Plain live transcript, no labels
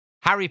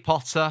Harry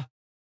Potter,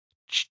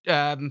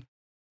 the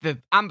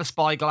Amber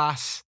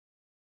Spyglass.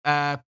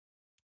 Time.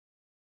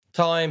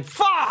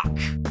 Fuck!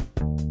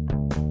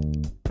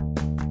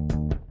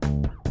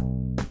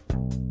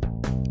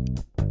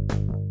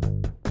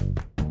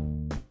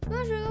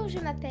 Bonjour, je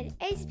m'appelle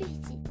Ace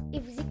Spiriti et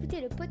vous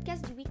écoutez le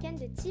podcast du week-end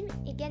de Tim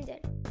et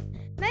Gendel.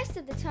 Most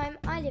of the time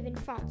I live in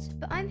France,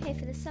 but I'm here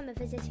for the summer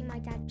visiting my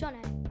dad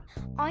Jono.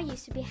 I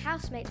used to be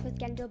housemates with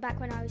Gendel back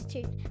when I was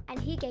 2, and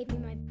he gave me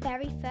my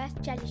very first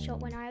jelly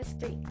shot when I was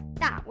 3.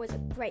 That was a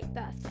great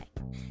birthday.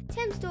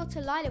 Tim's daughter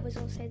Lila was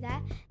also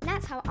there, and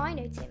that's how I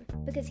know Tim,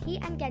 because he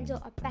and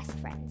Gendel are best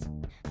friends.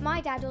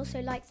 My dad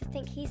also likes to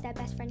think he's their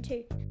best friend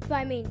too, but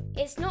I mean,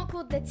 it's not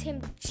called the Tim,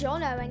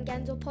 Jono and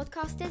Gendel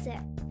podcast, is it?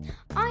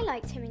 I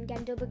like Tim and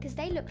Gendel because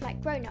they look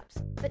like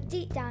grown-ups, but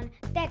deep down,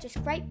 they're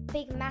just great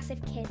big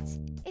massive kids.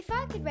 If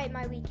I could rate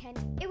my weekend,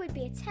 it would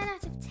be a 10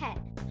 out of 10.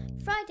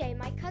 Friday,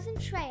 my cousin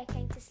Shreya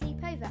came to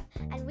sleep over,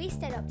 and we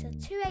stayed up till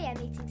 2 a.m.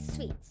 eating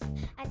sweets.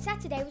 And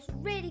Saturday was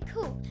really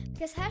cool,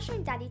 because Herschel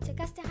and Daddy took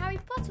us to Harry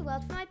Potter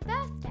World for my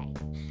birthday.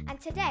 And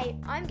today,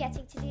 I'm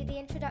getting to do the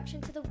introduction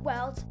to the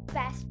world's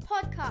best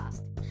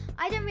podcast.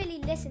 I don't really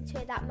listen to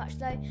it that much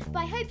though, but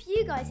I hope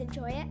you guys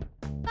enjoy it.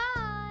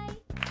 Bye!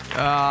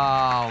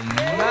 Oh,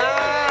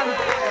 man!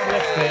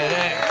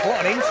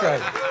 What an intro.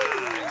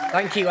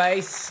 Thank you,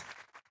 Ace.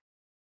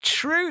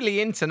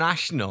 Truly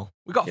international.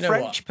 We've got a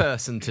French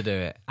person to do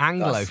it.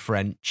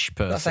 Anglo-French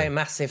person. I'll say a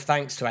massive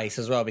thanks to Ace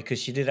as well,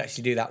 because she did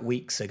actually do that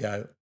weeks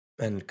ago.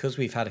 And because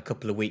we've had a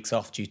couple of weeks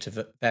off due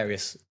to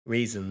various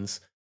reasons,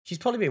 she's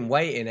probably been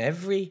waiting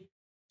every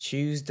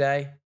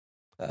Tuesday.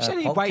 She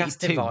only waited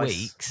 2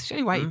 weeks. She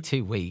only waited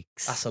 2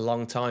 weeks. That's a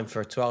long time for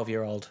a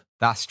 12-year-old.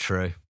 That's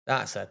true.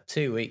 That's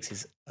 2 weeks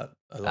is a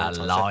long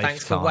time. Lifetime. So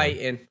thanks for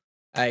waiting,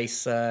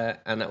 Ace.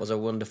 And that was a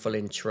wonderful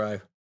intro.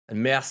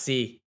 And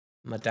merci,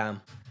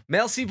 madame.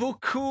 Merci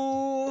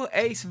beaucoup,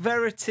 Ace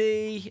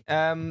Verity.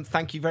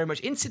 Thank you very much.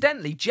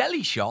 Incidentally,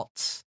 jelly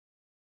shots.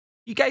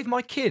 You gave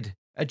my kid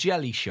a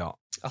jelly shot.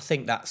 I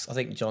think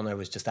Jono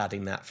was just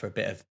adding that for a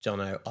bit of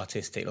Jono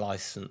artistic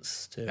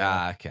license to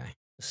okay.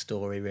 the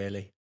story,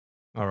 really.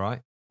 All right.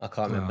 I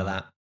can't remember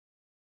that.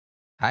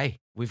 Hey,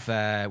 we've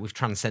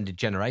transcended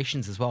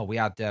generations as well. We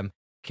had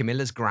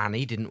Camilla's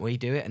granny, didn't we,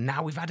 do it? And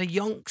now we've had a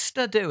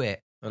youngster do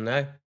it. I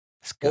know.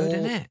 It's good,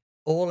 isn't it?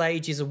 All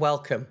ages are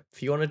welcome.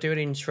 If you want to do an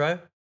intro,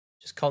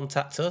 just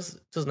contact us.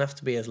 It doesn't have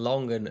to be as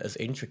long and as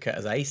intricate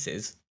as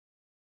Ace's.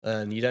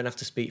 And you don't have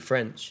to speak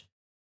French.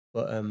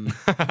 But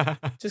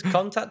just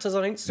contact us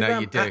on Instagram, no,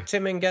 you do. at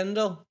Tim and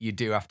Gendel. You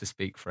do have to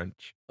speak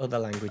French. Other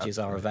languages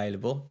are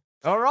available.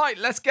 All right,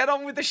 let's get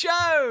on with the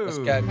show. Let's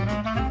go.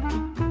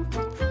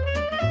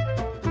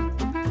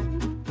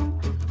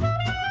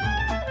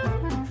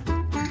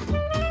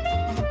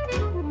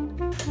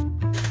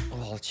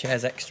 Oh,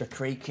 chair's extra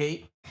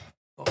creaky.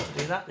 Got to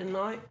do that, didn't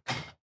I?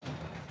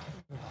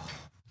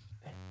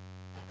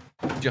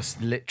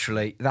 Just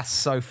literally, that's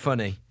so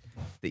funny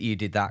that you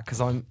did that, because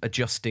I'm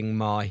adjusting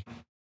my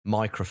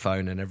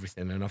microphone and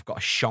everything, and I've got a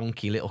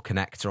shonky little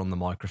connector on the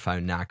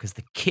microphone now because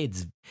the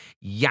kids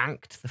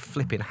yanked the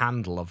flipping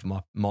handle of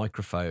my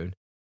microphone.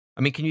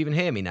 I mean, can you even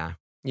hear me now?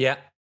 Yeah.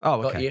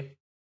 Oh, okay. Got you.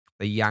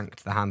 They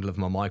yanked the handle of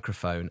my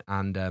microphone,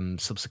 and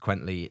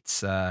subsequently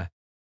it's made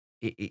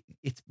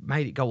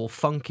it go all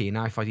funky.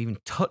 Now if I even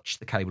touch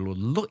the cable or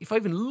if I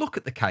even look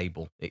at the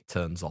cable, it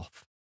turns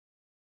off.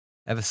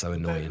 Ever so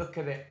annoying. Don't look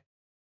at it.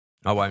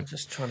 I won't. I'm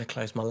just trying to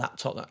close my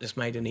laptop. That just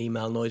made an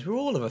email noise. We're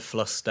all of a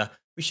fluster.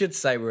 We should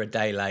say we're a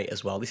day late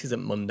as well. This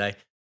isn't Monday.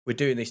 We're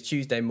doing this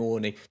Tuesday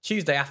morning.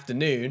 Tuesday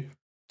afternoon,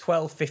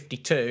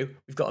 12:52.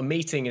 We've got a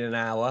meeting in an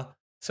hour,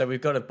 so we've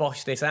got to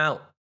bosh this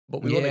out.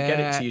 But we want to get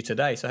it to you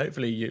today, so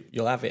hopefully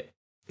you'll have it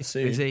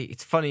soon.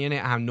 It's funny, isn't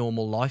it, how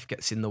normal life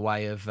gets in the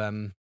way of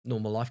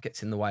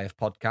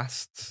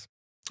podcasts.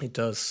 It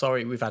does.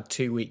 Sorry, we've had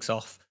 2 weeks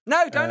off.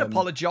 No, don't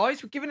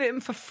apologise. We're giving it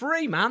them for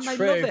free, man. They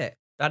love it.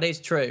 That is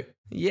true.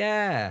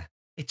 Yeah.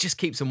 It just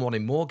keeps them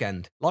wanting more,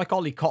 Gend. Like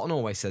Ollie Cotton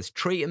always says,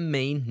 treat them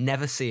mean,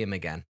 never see them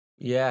again.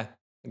 Yeah,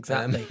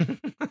 exactly.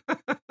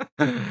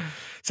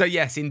 So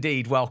yes,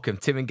 indeed, welcome,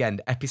 Tim and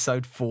Gend,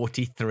 episode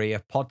 43, a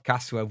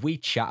podcast where we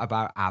chat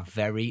about our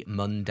very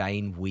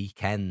mundane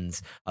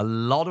weekends. A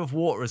lot of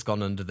water has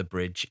gone under the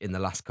bridge in the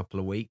last couple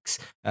of weeks.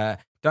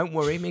 Don't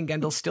worry, me and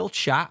Gend will still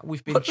chat.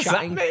 We've been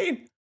chatting. What does that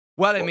mean?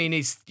 Well, I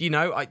mean,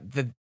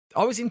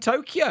 I was in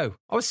Tokyo.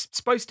 I was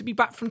supposed to be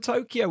back from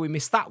Tokyo. We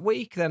missed that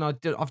week. Then I've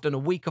done a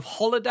week of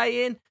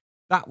holidaying.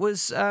 That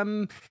was,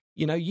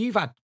 you've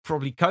had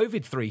probably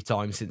COVID 3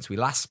 times since we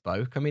last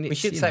spoke. I mean, we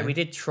should say we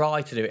did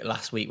try to do it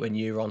last week when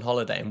you were on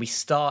holiday, and we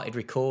started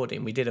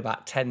recording. We did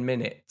about 10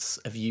 minutes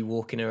of you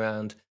walking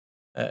around,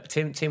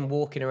 Tim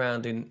walking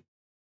around in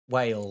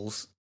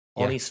Wales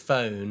on his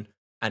phone,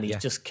 and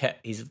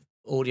his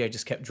audio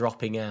just kept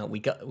dropping out. We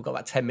got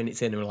about 10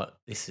 minutes in, and we're like,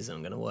 this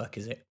isn't going to work,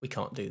 is it? We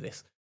can't do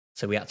this.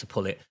 So we had to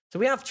pull it. So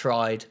we have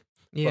tried,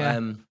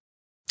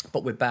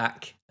 but we're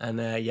back. And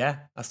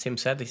as Tim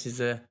said, this is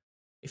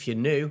if you're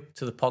new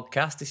to the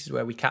podcast, this is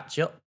where we catch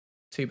up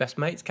two best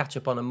mates, catch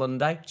up on a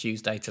Monday,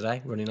 Tuesday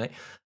today, running late,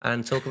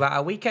 and talk about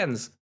our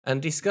weekends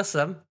and discuss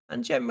them,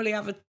 and generally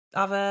have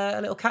a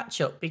little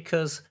catch up,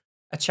 because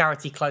a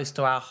charity close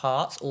to our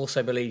hearts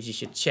also believes you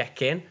should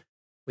check in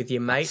with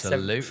your mates.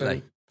 Absolutely.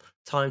 From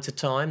time to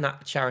time.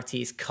 That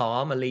charity is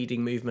Calm, a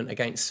leading movement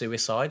against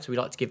suicide. So we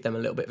like to give them a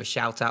little bit of a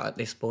shout out at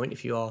this point.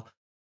 If you are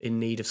in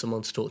need of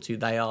someone to talk to,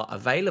 they are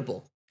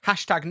available.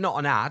 Hashtag not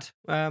an ad.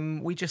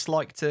 We just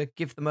like to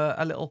give them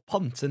a little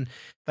punt, and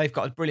they've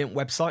got a brilliant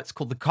website. It's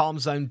called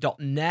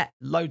thecalmzone.net.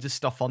 Loads of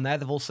stuff on there.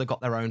 They've also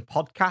got their own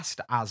podcast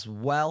as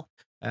well.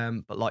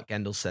 But like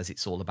Gendel says,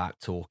 it's all about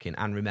talking.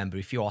 And remember,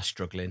 if you are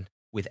struggling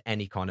with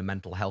any kind of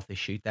mental health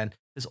issue, then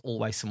there's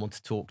always someone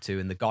to talk to.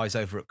 And the guys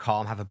over at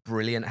Calm have a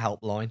brilliant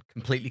helpline,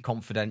 completely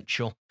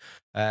confidential,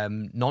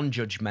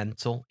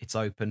 non-judgmental. It's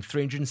open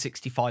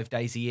 365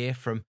 days a year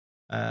from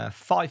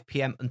 5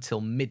 p.m.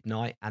 until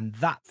midnight. And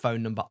that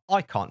phone number,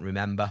 I can't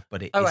remember,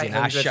 but it is in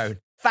our show.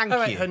 Thank you.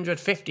 0800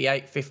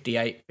 58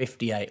 58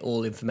 58.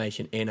 All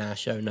information in our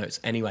show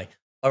notes. Anyway,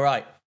 all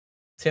right.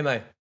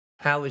 Timo,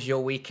 how was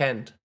your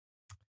weekend?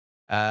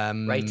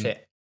 Rate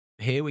it.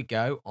 Here we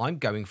go. I'm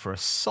going for a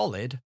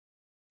solid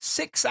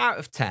 6 out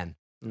of 10.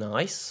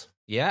 Nice.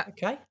 Yeah.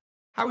 Okay.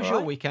 How was your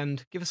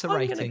weekend? Give us a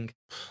rating.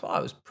 I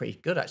was pretty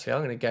good, actually.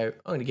 I'm going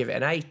to give it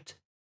an 8.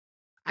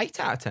 8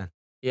 out of 10.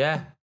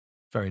 Yeah.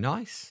 Very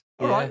nice.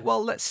 All right.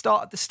 Well, let's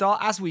start at the start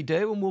as we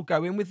do, and we'll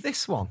go in with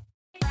this one.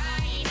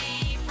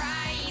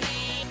 Friday.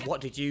 What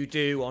did you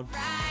do on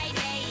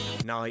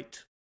Friday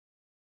night?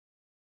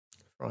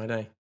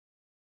 Friday.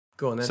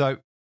 Go on then. So,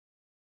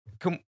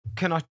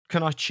 can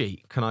I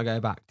cheat? Can I go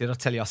back? Did I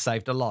tell you I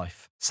saved a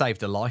life?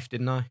 Saved a life,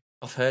 didn't I?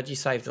 I've heard you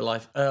saved a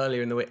life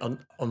earlier in the week.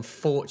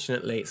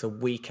 Unfortunately, it's a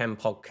weekend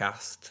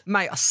podcast.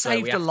 Mate, I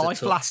saved a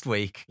life last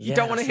week. You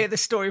don't want to hear the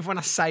story of when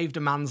I saved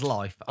a man's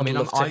life. I'd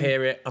love to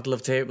hear it. I'd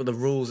love to hear it, but the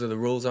rules are the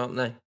rules, aren't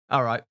they?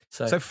 All right.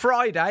 So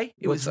Friday,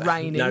 it was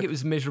raining. No. It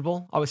was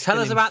miserable. Tell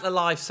us about the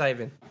life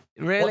saving.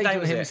 Really? What day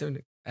was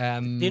it?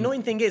 The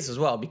annoying thing is as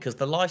well, because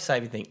the life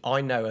saving thing, I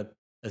know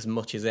as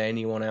much as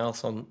anyone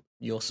else on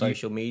your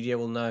social media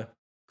will know,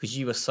 because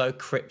you were so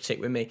cryptic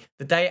with me.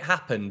 The day it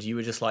happened, you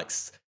were just like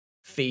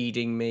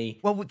feeding me.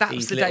 Well, that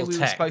was the day we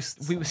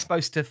were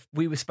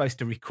supposed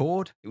to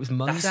record. It was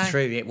Monday. That's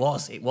true. It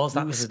was. That was the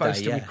day. We were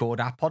supposed to record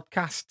our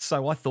podcast.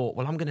 So I thought,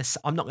 well, I'm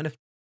not going to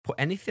put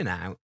anything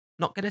out.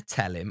 Not going to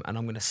tell him, and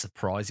I'm going to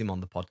surprise him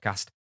on the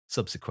podcast.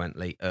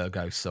 Subsequently,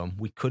 ergo sum,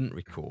 we couldn't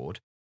record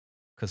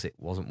because it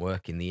wasn't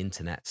working, the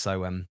internet.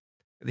 So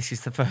this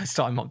is the first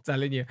time I'm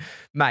telling you,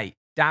 mate.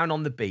 Down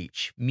on the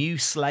beach, Mew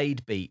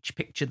Slade Beach.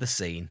 Picture the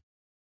scene.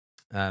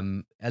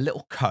 A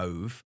little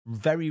cove,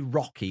 very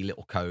rocky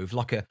little cove,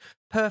 like a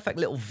perfect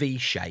little V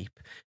shape.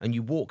 And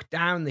you walk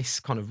down this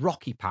kind of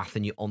rocky path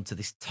and you're onto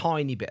this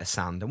tiny bit of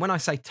sand. And when I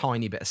say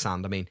tiny bit of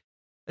sand, I mean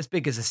as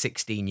big as a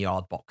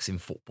 16-yard box in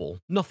football.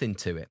 Nothing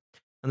to it.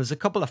 And there's a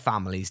couple of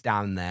families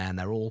down there and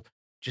they're all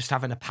just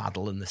having a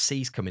paddle and the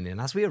sea's coming in.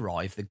 As we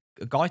arrive, the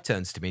guy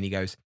turns to me and he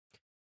goes,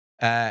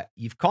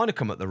 you've kind of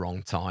come at the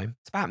wrong time.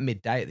 It's about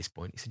midday at this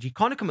point. He said, you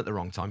kind of come at the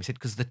wrong time. He said,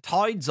 because the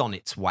tide's on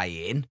its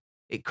way in.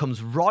 It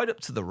comes right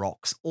up to the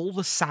rocks. All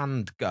the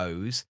sand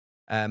goes,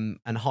 and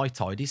high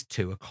tide is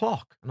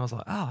 2:00. And I was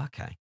like, oh,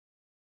 okay.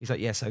 He's like,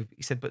 yeah. So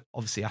he said, but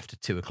obviously after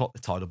 2:00, the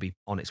tide will be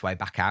on its way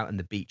back out and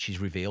the beach is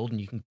revealed and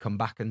you can come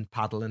back and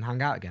paddle and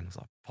hang out again. I was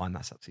like, fine,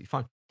 that's absolutely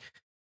fine.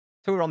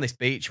 So we're on this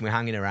beach and we're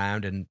hanging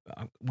around, and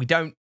we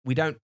don't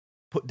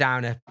put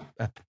down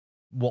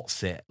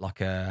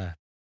like a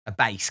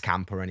base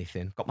camp or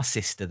anything. Got my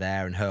sister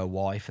there and her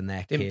wife and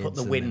their kids. Didn't put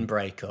the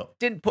windbreak up.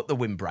 Didn't put the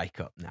windbreak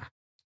up, nah.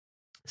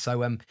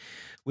 So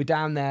we're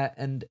down there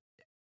and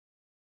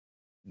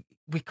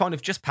we kind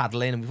of just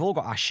paddle in and we've all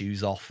got our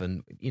shoes off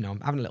and, I'm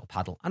having a little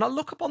paddle. And I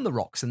look up on the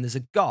rocks and there's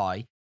a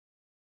guy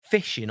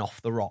fishing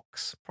off the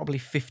rocks, probably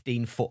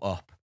 15 foot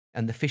up.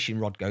 And the fishing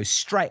rod goes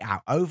straight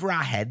out over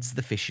our heads,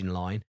 the fishing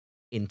line,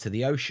 into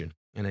the ocean.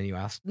 And anyway,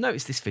 I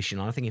noticed this fishing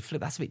line. I'm thinking,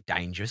 flip, that's a bit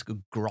dangerous.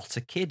 Could grot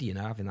a kid,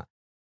 having that.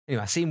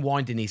 Anyway, I see him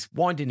winding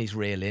his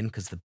reel in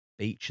because the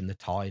beach and the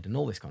tide and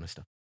all this kind of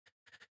stuff.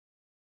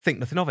 Think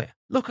nothing of it.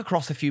 Look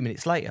across a few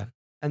minutes later,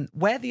 and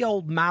where the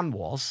old man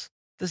was,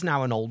 there's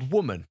now an old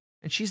woman.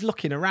 And she's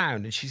looking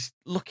around and she's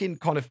looking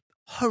kind of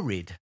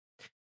hurried.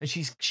 And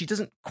she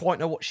doesn't quite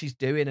know what she's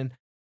doing. And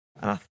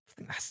I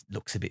think that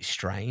looks a bit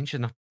strange.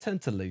 And I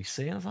turned to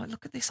Lucy and I was like,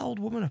 look at this old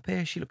woman up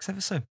here. She looks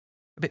ever so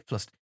a bit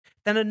flustered.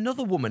 Then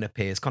another woman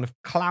appears, kind of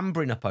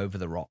clambering up over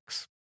the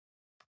rocks,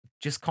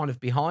 just kind of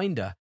behind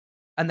her.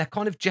 And they're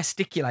kind of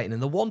gesticulating,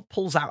 and the one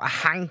pulls out a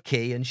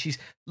hanky, and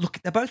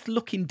they're both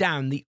looking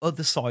down the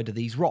other side of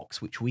these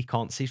rocks, which we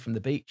can't see from the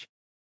beach.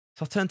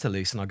 So I turn to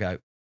Lucy and I go,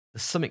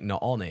 there's something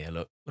not on here.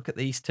 Look at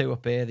these two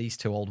up here, these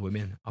two old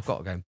women. I've got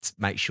to go and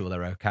make sure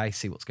they're okay,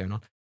 see what's going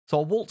on.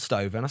 So I waltzed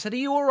over and I said, are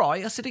you all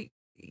right? I said,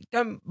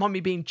 don't mind me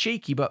being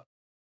cheeky, but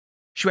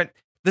she went,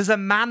 there's a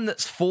man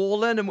that's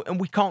fallen and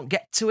we can't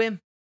get to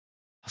him.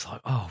 I was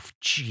like, oh,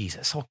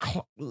 Jesus. So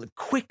I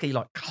quickly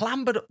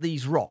clambered up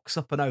these rocks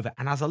up and over.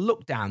 And as I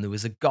looked down, there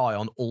was a guy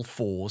on all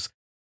fours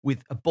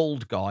with a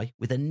bald guy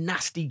with a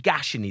nasty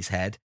gash in his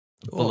head,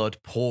 blood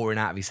pouring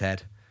out of his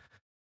head.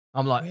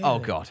 I'm like, oh,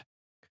 Really? God.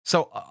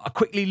 So I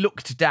quickly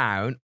looked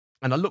down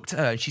and I looked at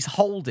her and she's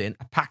holding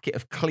a packet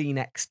of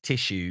Kleenex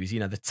tissues,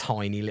 the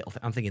tiny little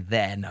thing. I'm thinking,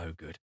 they're no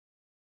good.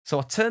 So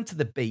I turned to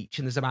the beach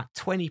and there's about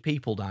 20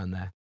 people down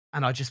there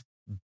and I just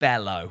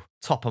bellow,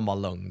 top of my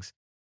lungs.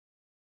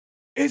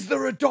 Is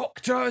there a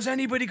doctor? Has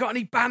anybody got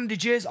any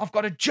bandages? I've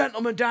got a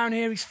gentleman down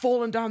here. He's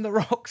fallen down the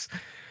rocks.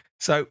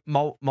 So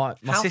my How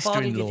sister-in-law...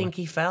 far did you think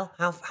he fell?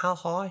 How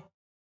high?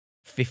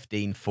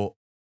 15 foot.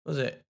 Was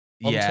it?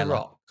 Onto Yeah,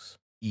 rocks?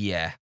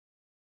 Yeah.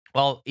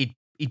 Well, he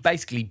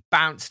basically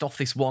bounced off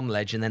this one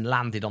ledge and then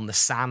landed on the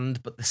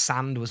sand, but the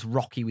sand was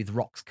rocky with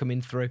rocks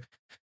coming through.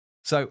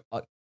 So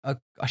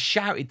I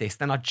shouted this,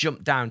 then I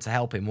jumped down to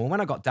help him. Well, when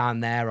I got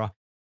down there, I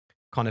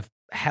kind of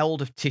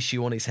held a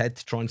tissue on his head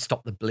to try and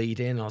stop the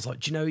bleeding. And I was like,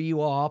 do you know who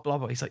you are? Blah,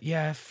 blah. He's like,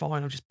 yeah,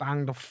 fine. I've just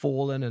banged off,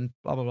 fallen and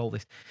blah, blah, blah, all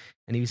this.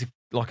 And he was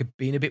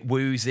being a bit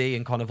woozy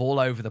and kind of all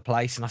over the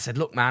place. And I said,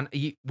 look, man,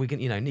 we're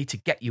going to need to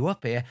get you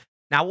up here.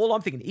 Now, all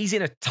I'm thinking, he's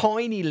in a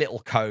tiny little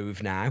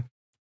cove now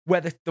where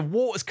the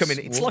water's coming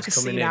in. It's like a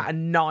scene out of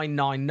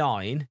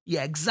 999.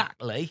 Yeah,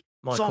 exactly.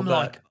 So I'm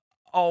like,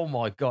 oh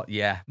my God,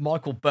 yeah.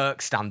 Michael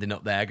Burke standing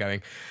up there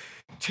going,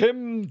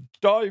 Tim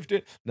dived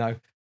it. No.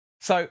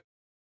 So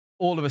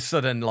all of a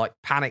sudden, like,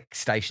 panic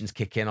stations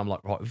kick in. I'm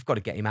like, right, we've got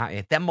to get him out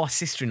here. Then my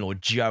sister-in-law,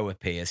 Jo,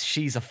 appears.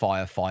 She's a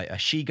firefighter.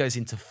 She goes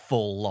into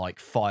full, like,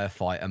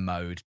 firefighter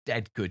mode.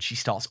 Dead good. She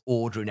starts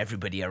ordering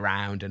everybody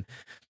around. And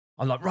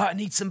I'm like, right, I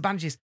need some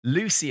bandages.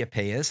 Lucy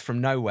appears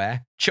from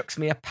nowhere, chucks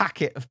me a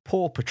packet of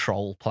Paw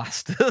Patrol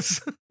plasters.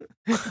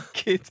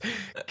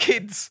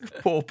 Kids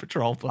Paw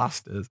Patrol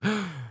plasters.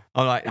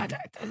 I'm like, I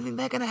don't think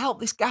they're going to help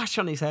this gash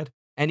on his head.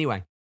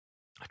 Anyway,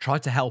 I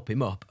tried to help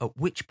him up, at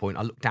which point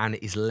I looked down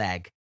at his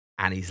leg,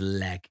 and his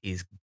leg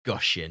is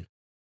gushing.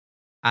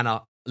 And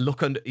I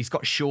look under, he's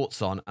got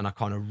shorts on, and I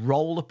kind of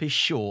roll up his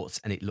shorts,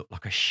 and it looked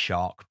like a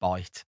shark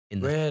bite in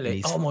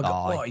his thigh.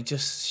 God, what? He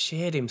just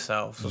sheared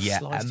himself or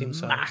sliced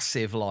himself?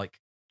 Massive, like,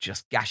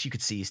 just gash. You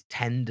could see his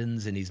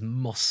tendons and his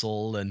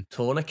muscle and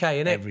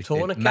tourniquet, innit? Everything.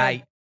 Tourniquet.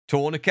 Mate,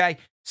 tourniquet.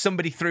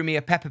 Somebody threw me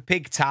a Peppa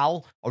Pig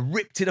towel. I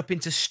ripped it up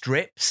into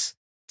strips,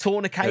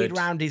 tourniqueted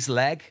around his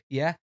leg,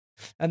 yeah.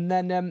 And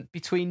then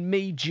between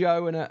me,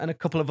 Jo, and a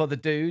couple of other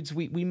dudes,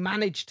 we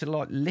managed to,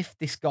 like, lift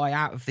this guy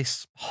out of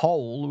this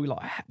hole. We,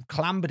 like,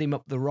 clambered him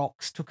up the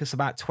rocks. Took us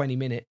about 20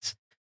 minutes.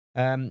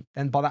 And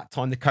by that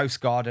time, the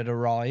Coast Guard had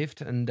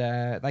arrived, and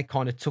they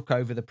kind of took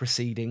over the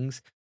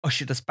proceedings,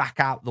 ushered us back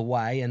out the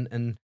way,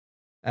 and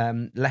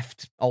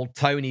left old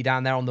Tony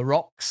down there on the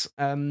rocks.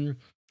 And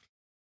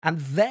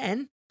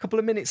then, a couple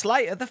of minutes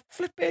later, the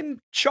flipping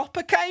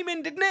chopper came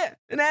in, didn't it?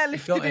 And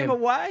airlifted him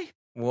away.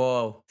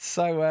 Whoa.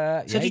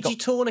 So, so did you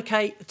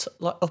tourniquet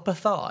like upper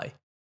thigh?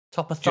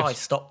 Top of thigh,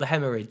 stop the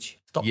hemorrhage?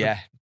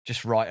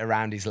 Just right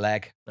around his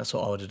leg. That's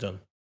what I would have done.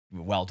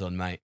 Well done,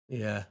 mate.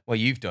 Yeah. Well,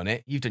 you've done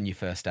it. You've done your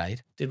first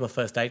aid. Did my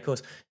first aid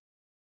course.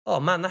 Oh,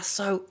 man,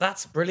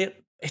 that's brilliant.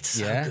 It's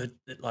so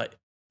good. Like,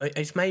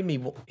 it's made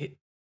me...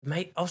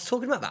 I was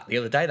talking about that the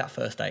other day, that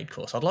first aid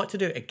course. I'd like to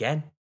do it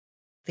again.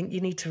 I think you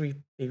need to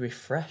be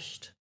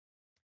refreshed.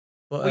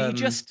 But, well, you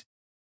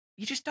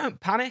just don't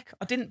panic.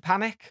 I didn't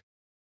panic.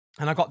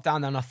 And I got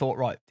down there and I thought,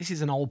 right, this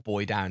is an old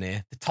boy down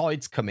here. The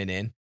tide's coming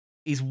in.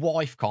 His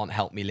wife can't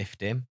help me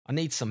lift him. I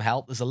need some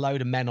help. There's a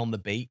load of men on the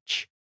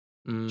beach.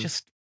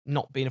 Just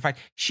not being afraid.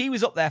 She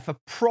was up there for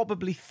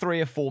probably 3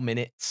 or 4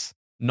 minutes,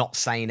 not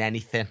saying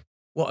anything.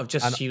 What,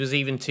 she was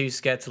even too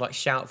scared to, like,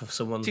 shout for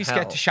someone's help? Too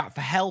scared to shout for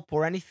help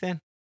or anything.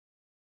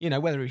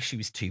 Whether she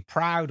was too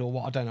proud or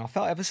what, I don't know. I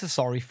felt ever so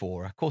sorry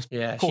for her. Of course.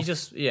 She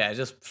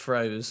just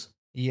froze.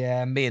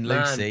 Yeah, me and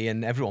Lucy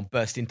and everyone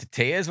burst into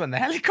tears when the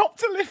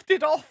helicopter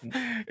lifted off.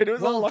 It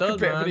was all like a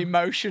bit of an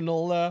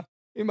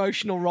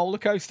emotional roller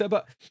coaster.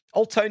 But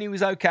old Tony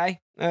was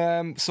okay.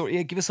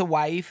 Give us a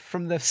wave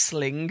from the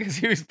sling as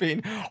he was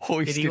being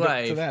hoisted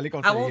up to the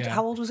helicopter.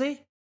 How old was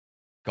he?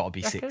 Got to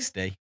be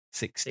 60.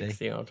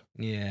 60 odd.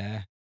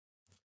 Yeah.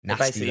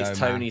 Basically, it's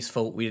Tony's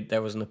fault.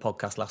 There wasn't a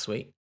podcast last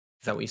week.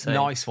 Is that what you're saying?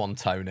 Nice one,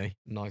 Tony.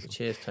 Nice one.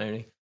 Cheers,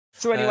 Tony.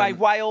 So anyway,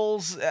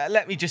 Wales,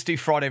 let me just do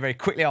Friday very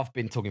quickly. I've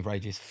been talking for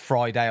ages.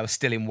 Friday, I was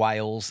still in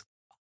Wales.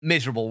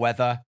 Miserable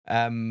weather.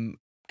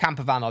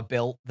 Camper van I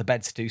built. The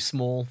bed's too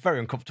small. Very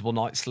uncomfortable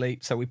night's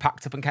sleep. So we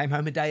packed up and came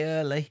home a day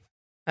early.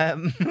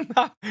 And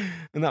that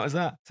was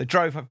that. So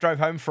drove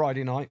home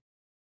Friday night.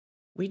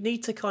 We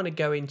need to kind of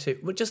go into...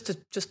 Well, just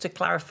to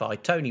clarify,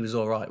 Tony was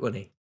all right, wasn't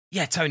he?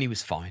 Yeah, Tony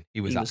was fine.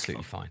 He was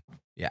absolutely fine.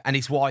 Yeah, and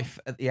his wife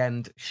at the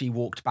end, she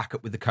walked back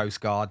up with the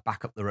Coast Guard,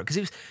 back up the road.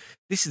 Because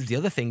this is the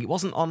other thing, it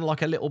wasn't on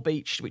like a little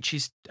beach, which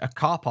is a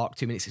car park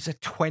 2 minutes. It's a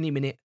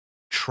 20-minute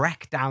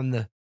trek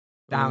down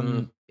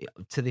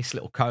to this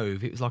little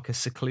cove. It was like a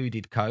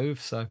secluded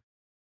cove. So,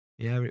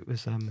 yeah, it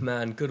was...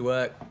 Man, good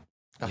work.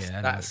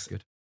 That's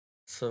good.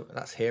 So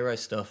that's hero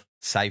stuff.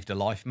 Saved a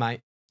life,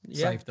 mate.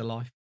 Yeah. Saved a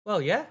life.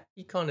 Well, yeah,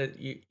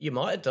 you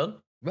might have done.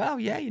 Well,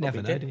 yeah, you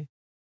never know, do you?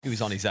 If he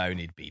was on his own,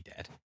 he'd be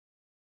dead.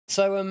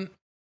 So,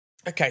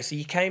 Okay, so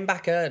you came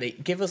back early.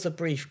 Give us a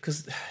brief,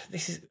 because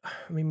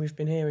we've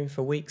been hearing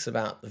for weeks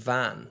about the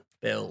van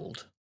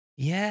build.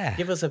 Yeah.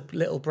 Give us a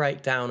little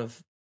breakdown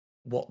of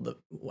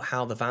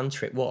how the van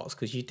trip was,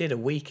 because you did a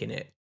week in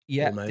it.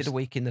 Yeah, almost. did a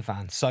week in the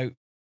van. So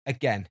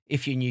again,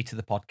 if you're new to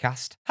the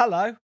podcast,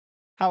 hello,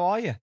 how are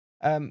you?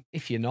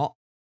 If you're not,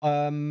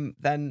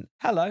 then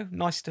hello,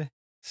 nice to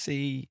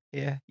see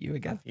you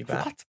again. You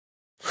back?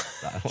 What?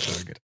 That wasn't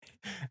very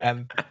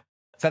good.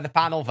 So the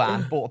panel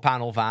van, bought a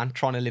panel van,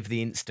 trying to live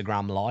the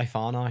Instagram life,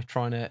 aren't I?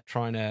 Trying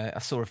to. I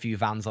saw a few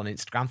vans on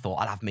Instagram, thought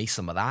I'd have me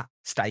some of that,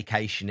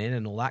 staycationing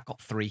and all that.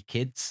 Got 3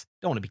 kids,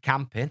 don't want to be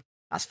camping.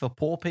 That's for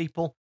poor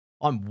people.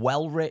 I'm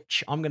well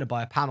rich. I'm going to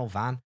buy a panel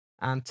van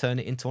and turn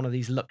it into one of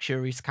these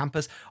luxurious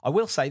campers. I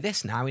will say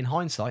this now, in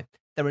hindsight,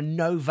 there are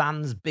no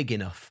vans big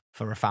enough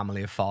for a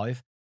family of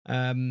 5.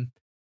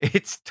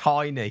 It's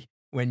tiny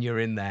when you're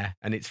in there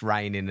and it's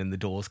raining and the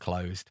door's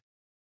closed.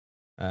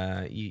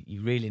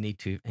 You really need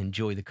to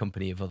enjoy the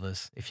company of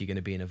others if you're going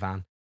to be in a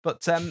van.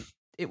 But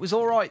it was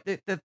all right.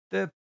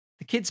 The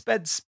kids'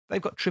 beds,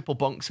 they've got triple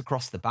bunks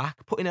across the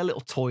back. Put in a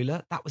little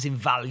toilet. That was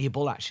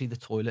invaluable, actually, the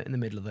toilet in the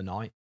middle of the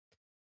night.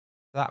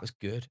 That was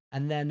good.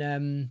 And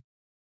then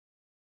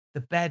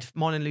the bed,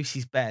 mine and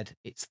Lucy's bed,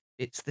 it's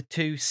the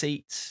 2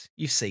 seats.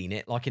 You've seen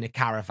it, like in a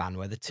caravan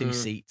where the 2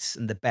 seats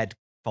and the bed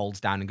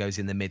folds down and goes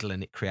in the middle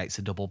and it creates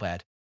a double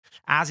bed.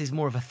 Ours is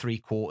more of a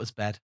 3/4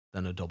 bed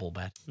than a double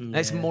bed. Yeah.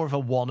 It's more of a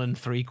 1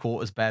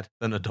 3/4 bed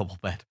than a double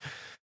bed.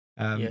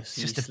 It's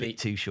just a bit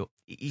too short.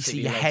 You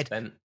see your head.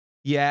 Bent.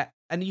 Yeah,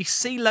 and you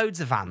see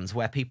loads of vans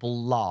where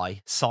people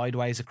lie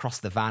sideways across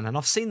the van, and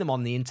I've seen them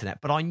on the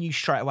internet, but I knew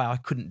straight away I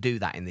couldn't do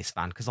that in this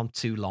van because I'm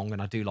too long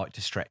and I do like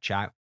to stretch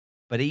out.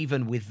 But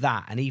even with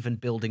that, and even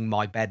building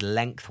my bed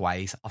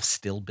lengthways, I've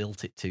still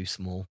built it too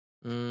small.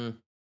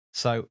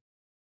 So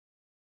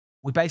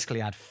we basically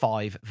had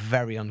 5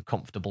 very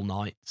uncomfortable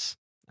nights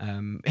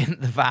in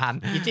the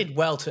van. You did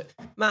well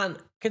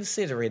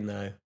considering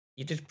though,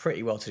 you did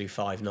pretty well to do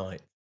 5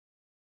 nights.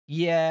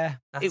 Yeah,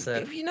 it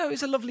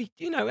was a lovely,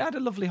 we had a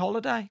lovely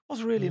holiday. It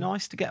was really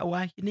nice to get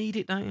away. You need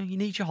it, don't you? You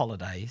need your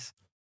holidays.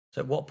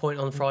 So at what point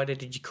on Friday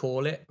did you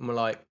call it? And we're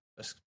like,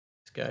 let's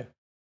go.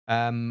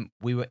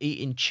 We were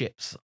eating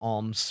chips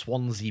on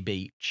Swansea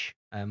Beach.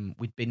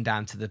 We'd been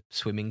down to the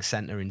swimming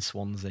centre in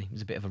Swansea. It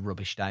was a bit of a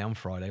rubbish day on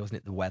Friday, wasn't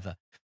it? The weather.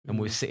 And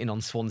we were sitting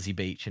on Swansea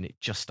Beach and it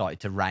just started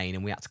to rain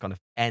and we had to kind of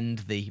end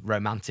the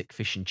romantic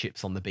fish and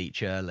chips on the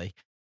beach early.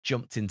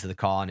 Jumped into the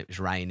car and it was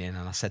raining.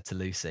 And I said to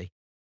Lucy,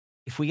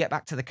 if we get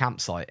back to the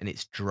campsite and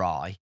it's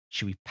dry,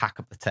 should we pack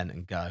up the tent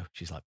and go?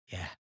 She's like,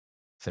 yeah.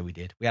 So we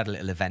did. We had a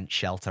little event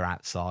shelter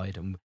outside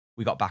and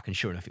we got back and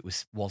sure enough,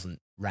 it wasn't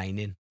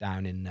raining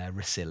down in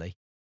Rosilly.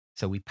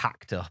 So we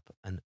packed up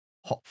and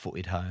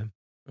hot-footed home.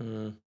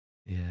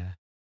 Yeah.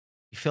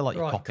 You feel like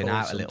you're popping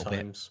out a little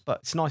bit. But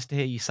it's nice to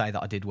hear you say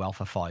that I did well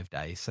for 5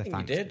 days. So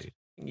thanks, you did. Dude.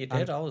 You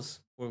did. I was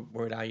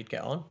worried how you'd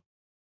get on.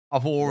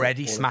 I've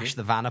already smashed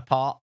the van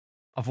apart.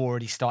 I've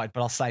already started,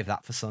 but I'll save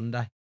that for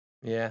Sunday.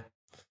 Yeah.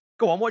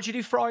 Go on, what did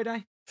you do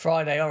Friday?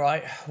 Friday, all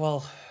right.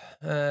 Well,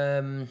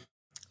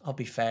 I'll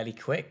be fairly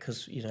quick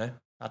because,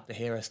 had the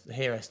hero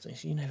story.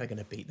 You're never going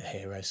to beat the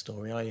hero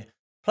story, are you?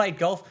 Played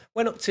golf.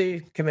 Went up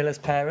to Camilla's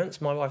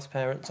parents, my wife's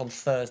parents, on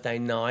Thursday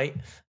night,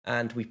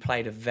 and we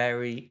played a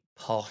very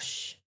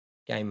posh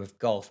game of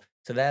golf.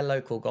 So their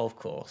local golf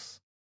course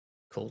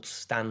called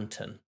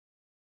Stanton,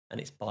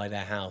 and it's by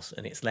their house,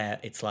 and it's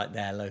like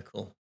their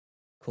local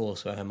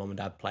course where her mum and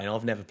dad play. And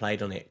I've never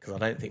played on it because I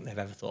don't think they've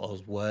ever thought I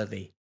was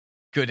worthy.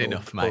 Good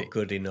enough, mate.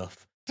 Good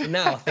enough. So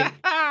now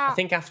I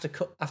think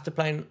after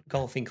playing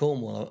golf in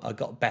Cornwall, I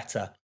got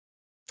better,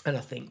 and I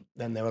think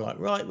then they were like,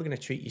 right, we're going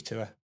to treat you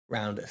to a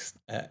round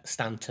at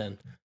Stanton.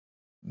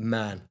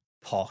 Man,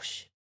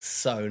 posh,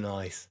 so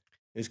nice.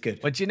 It was good.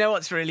 But do you know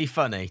what's really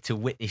funny? To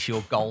witness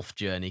your golf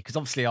journey, because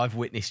obviously I've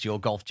witnessed your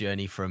golf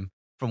journey from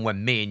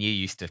when me and you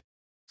used to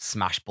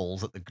smash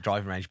balls at the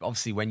driving range. But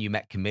obviously when you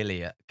met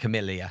Camilla,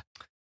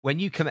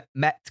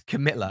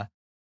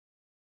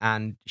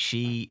 and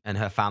she and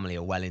her family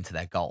are well into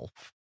their golf,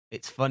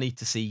 it's funny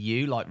to see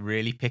you like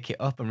really pick it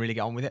up and really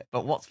get on with it.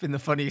 But what's been the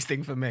funniest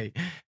thing for me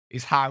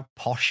is how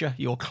posher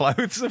your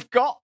clothes have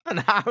got and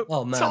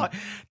how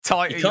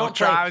tighter your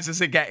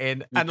trousers are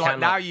getting. And like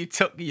now you're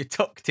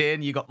tucked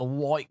in, you got the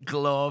white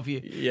glove.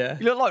 You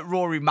look like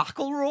Rory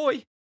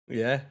McIlroy.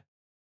 Yeah.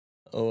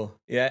 Oh,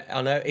 yeah,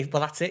 I know.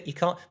 Well, that's it. You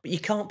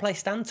can't play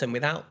Stanton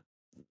without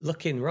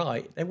looking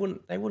right. They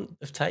wouldn't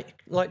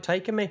have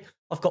taken me.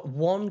 I've got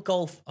one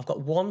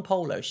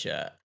polo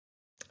shirt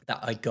that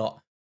I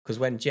got because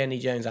when Jenny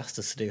Jones asked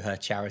us to do her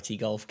charity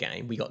golf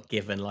game, we got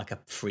given like a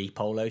free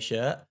polo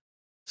shirt.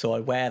 So I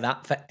wear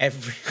that for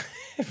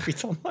every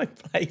time I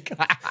play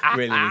golf.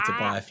 Really need to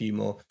buy a few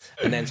more.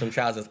 And then some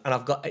trousers.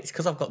 And it's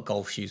because I've got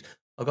golf shoes.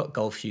 I've got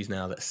golf shoes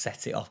now that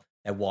set it off.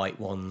 They're white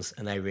ones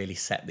and they really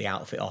set the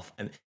outfit off.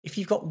 And if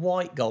you've got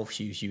white golf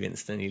shoes, you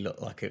instantly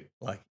look like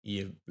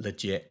you're a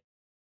legit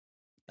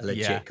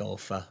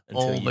golfer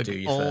until you do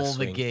your first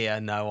swing. All the gear,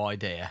 no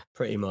idea.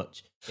 Pretty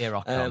much. Here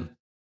I come.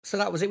 So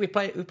that was it. We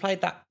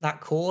played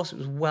that course. It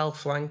was well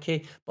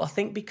swanky. But I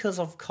think because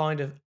I've kind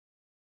of,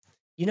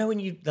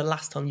 when the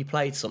last time you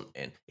played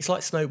something, it's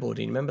like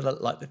snowboarding. Remember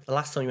the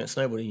last time you went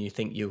snowboarding, you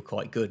think you were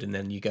quite good, and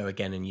then you go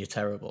again and you're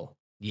terrible.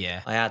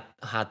 Yeah. I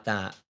had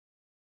that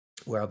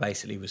where I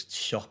basically was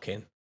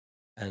shocking,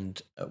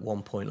 and at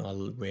one point I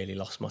really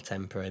lost my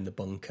temper in the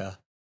bunker,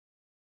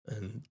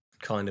 and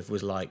kind of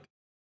was like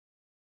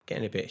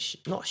getting a bit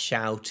not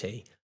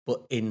shouty,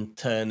 but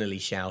internally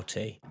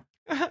shouty.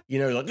 Like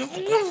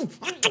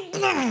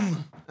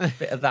a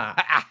bit of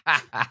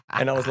that,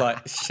 and I was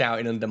like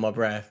shouting under my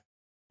breath.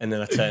 And then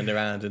I turned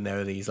around and there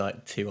were these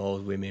like two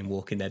old women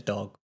walking their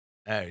dog.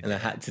 Oh, and I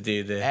had to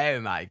do the.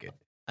 Oh my god!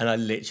 And I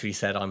literally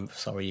said, "I'm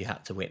sorry you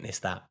had to witness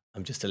that.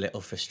 I'm just a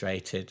little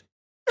frustrated."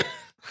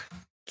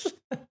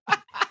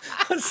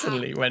 I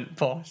suddenly went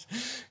posh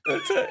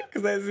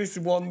because there's this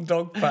one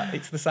dog path.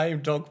 It's the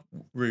same dog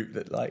route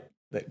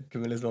that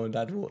Camilla's mum and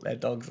dad walk their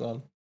dogs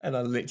on. And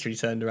I literally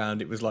turned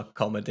around. It was like a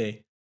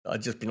comedy.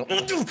 I'd just been like,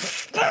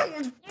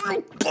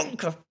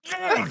 bunker.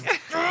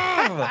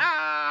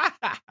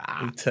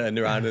 And turned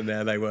around and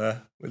there they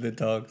were with the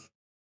dogs.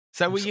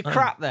 So were you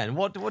crap then?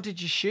 What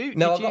did you shoot?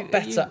 No, I got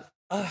better.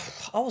 I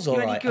was all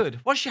right. Really good.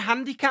 What's your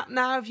handicap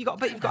now? You've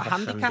got a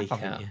handicap,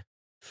 haven't you?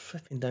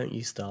 Flipping, don't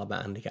you start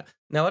about handicap.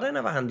 No, I don't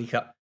have a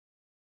handicap.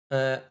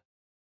 I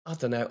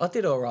don't know. I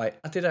did all right.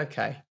 I did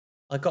okay.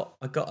 I got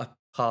a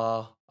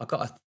par. I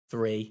got a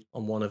 3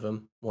 on one of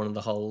them, one of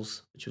the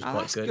holes, which was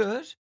quite good.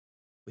 Good.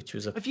 Which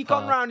was a. Have you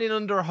gone round in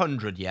under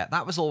 100 yet?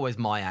 That was always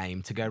my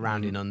aim, to go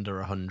round in under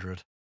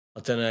 100. I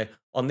don't know.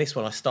 On this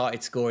one, I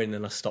started scoring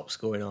and I stopped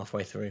scoring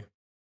halfway through.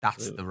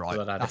 That's the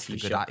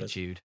good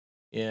attitude.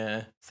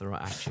 Yeah, that's the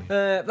right attitude.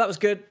 That was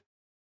good.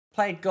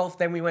 Played golf.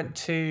 Then we went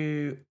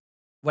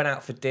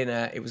out for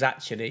dinner. It was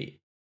actually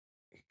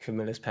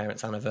Camilla's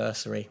parents'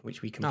 anniversary,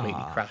 which we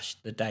completely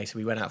crashed the day. So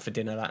we went out for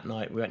dinner that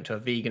night. We went to a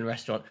vegan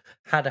restaurant.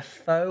 Had a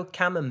faux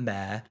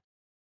camembert,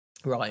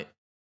 right?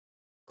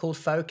 Called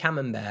faux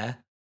camembert.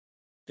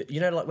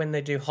 Like when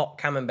they do hot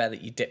camembert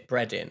that you dip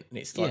bread in, and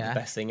it's like the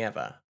best thing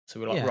ever. So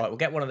we're like, right, we'll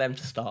get one of them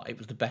to start. It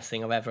was the best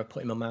thing I've ever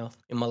put in my mouth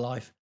in my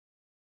life.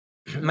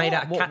 Made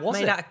out of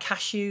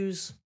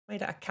cashews.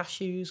 Made out of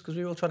cashews because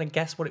we were all trying to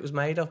guess what it was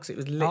made of because it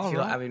was literally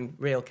like having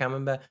real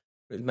camembert.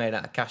 It was made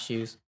out of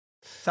cashews.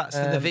 So that's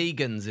for the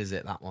vegans, is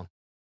it, that one?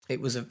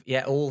 It was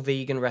all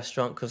vegan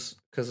restaurant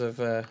because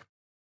of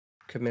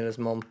Camilla's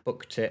mom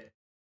booked it.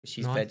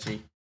 She's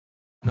veggie.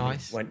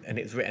 Nice.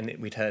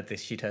 We'd heard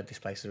this. She'd heard this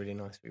place was really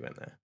nice. We went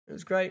there. It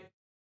was great.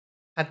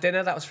 Had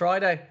dinner. That was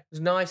Friday. It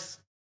was nice.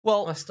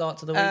 Well, nice start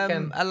to the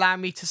weekend. Allow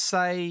me to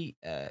say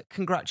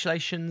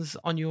congratulations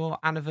on your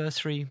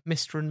anniversary,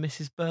 Mr. and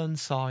Mrs.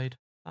 Burnside.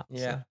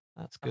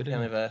 That's good. Happy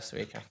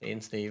anniversary, Kathy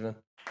and Stephen.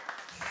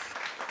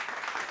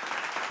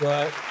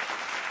 Right.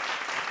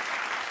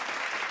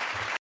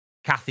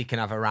 Kathy can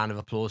have a round of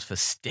applause for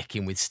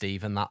sticking with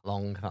Stephen that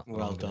long. That's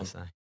what I'm going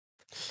to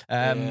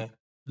say.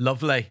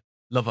 Lovely.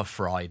 Love a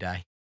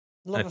Friday.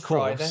 Love a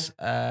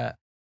Friday.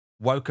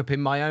 Woke up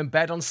in my own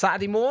bed on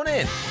Saturday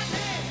morning.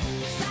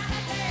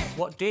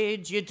 What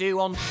did you do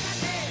on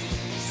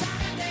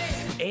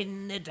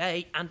in the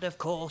day? And of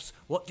course,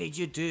 what did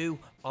you do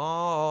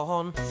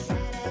on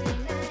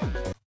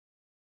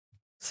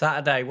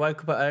Saturday?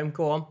 Woke up at home.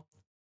 Go on.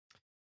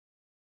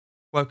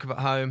 Woke up at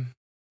home,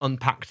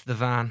 unpacked the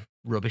van.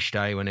 Rubbish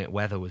day when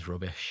weather was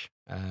rubbish.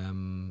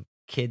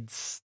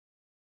 Kids,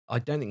 I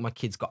don't think my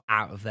kids got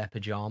out of their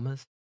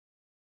pajamas.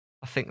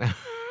 I think they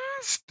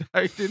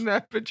stayed in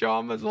their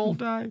pajamas all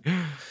day.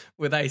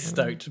 Were they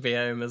stoked to be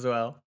home as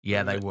well?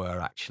 Yeah, they were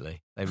actually.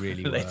 They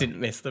really were. They didn't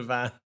miss the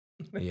van.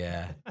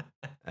 Yeah.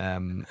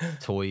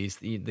 Toys,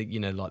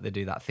 like they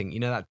do that thing. You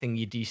know that thing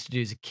you used to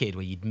do as a kid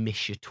where you'd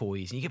miss your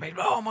toys and you get,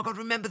 oh my God,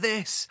 remember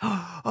this?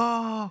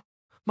 Oh,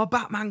 my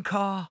Batman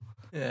car.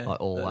 Yeah,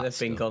 like all that. They've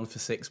been gone for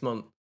 6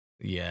 months.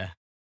 Yeah.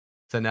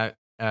 So no,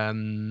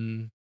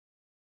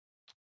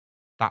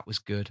 that was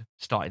good.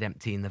 Started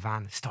emptying the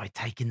van. Started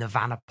taking the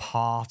van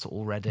apart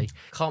already.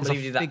 Can't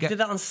believe you did that. You did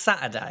that on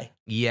Saturday?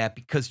 Yeah,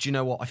 because do you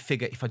know what? I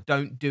figure if I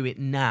don't do it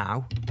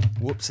now,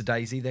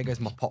 whoops-a-daisy, there goes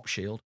my pop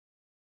shield.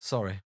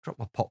 Sorry, dropped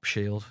my pop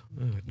shield.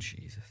 Oh,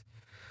 Jesus.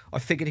 I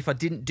figured if I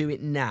didn't do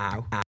it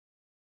now...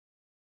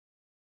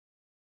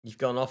 You've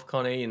gone off,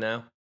 Connie,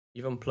 now.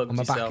 You've unplugged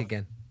yourself. I'm back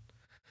again.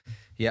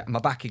 Yeah, am I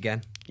back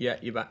again? Yeah,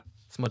 you're back.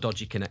 It's my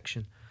dodgy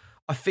connection.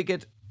 I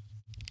figured...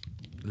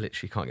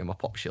 Literally can't get my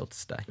pop shield to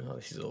stay. Oh,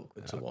 this is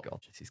awkward to watch.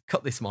 God,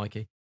 cut this,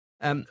 Mikey.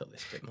 Cut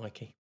this bit,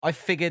 Mikey. I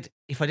figured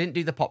if I didn't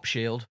do the pop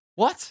shield...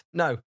 What?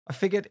 No. I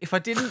figured if I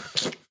didn't...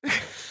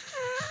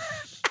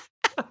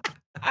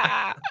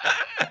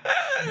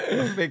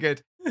 I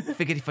figured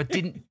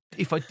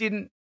if I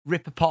didn't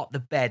rip apart the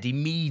bed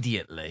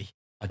immediately,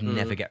 I'd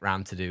never get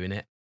round to doing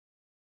it.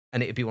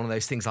 And it'd be one of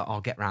those things like,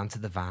 I'll get round to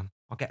the van.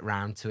 I'll get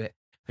round to it.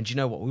 And do you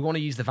know what? We want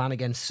to use the van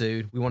again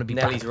soon. We want to be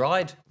Nellie's back.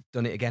 Ride.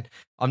 Done it again.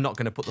 I'm not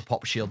going to put the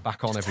pop shield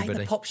back on, everybody.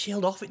 Take the pop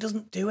shield off. It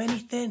doesn't do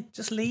anything.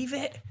 Just leave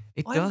it.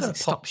 It I does. Got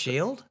a pop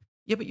shield.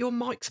 Yeah, but your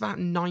mic's about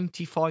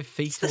 95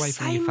 feet away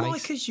from your face. It's the same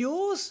mic as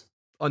yours.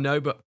 I know,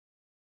 but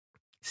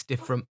it's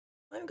different.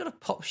 I haven't got a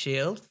pop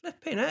shield.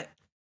 Flipping it.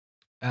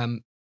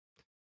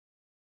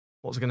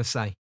 What was I going to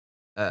say?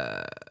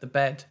 The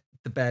bed.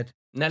 The bed.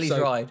 Nelly's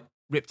So- ride.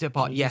 Ripped it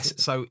apart. Can you use Yes. it?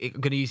 So I'm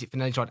going to use it for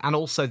Nelly's ride. And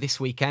also this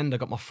weekend, I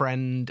got my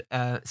friend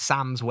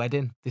Sam's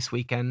wedding this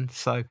weekend.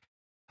 So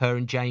her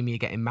and Jamie are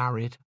getting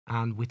married,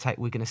 and we're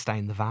going to stay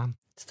in the van.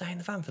 Stay in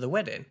the van for the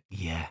wedding.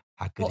 Yeah.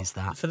 How good What, is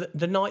that? For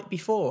the night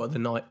before or the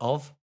night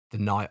of? The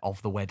night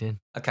of the wedding.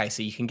 Okay,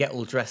 so you can get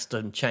all dressed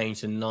and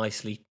changed and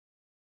nicely.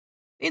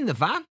 In the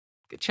van.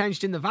 Get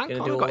changed in the van. Gonna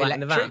Can't do I? all Got that in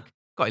the electric. van?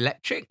 Got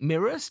electric,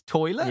 mirrors,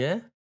 toilet. Yeah.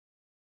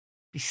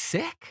 Be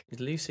sick. Is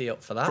Lucy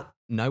up for that?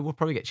 No, we'll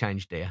probably get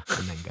changed, dear,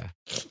 and then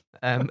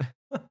go.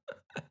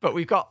 But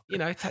we've got,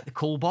 take the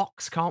cool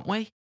box, can't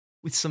we?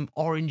 With some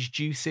orange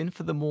juice in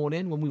for the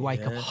morning when we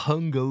wake up Yeah.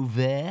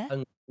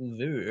 hungover.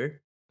 Ooh.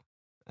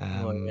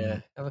 Oh, Um, yeah.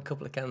 Have a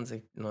couple of cans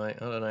of,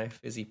 like, I don't know,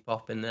 fizzy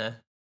pop in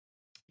there.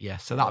 Yeah,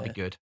 so that'll Yeah. be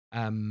good.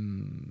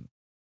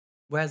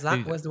 Where's Do that?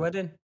 that. Where's the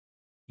wedding?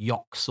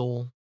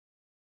 Yoxall.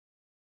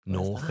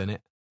 North, that? innit?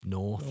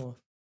 North. Oh.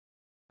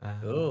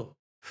 Um,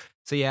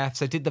 So yeah,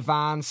 so did the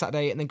van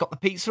Saturday and then got the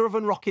pizza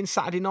oven rocking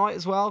Saturday night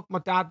as well. My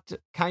dad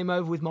came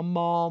over with my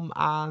mom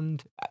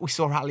and we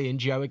saw Ali and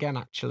Joe again,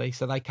 actually.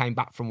 So they came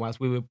back from Wales.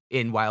 We were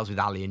in Wales with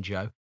Ali and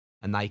Joe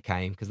and they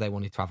came because they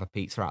wanted to have a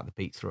pizza out of the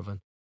pizza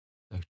oven.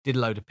 So did a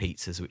load of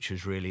pizzas, which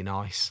was really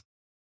nice.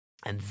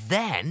 And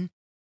then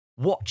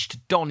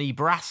watched Donnie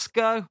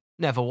Brasco.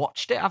 Never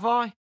watched it, have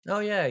I? Oh,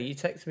 yeah. You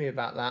texted me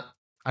about that.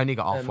 Only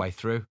got halfway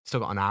through.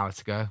 Still got an hour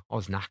to go. I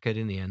was knackered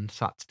in the end,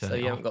 so I had to turn So it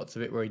you off. haven't got to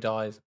the bit where he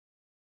dies.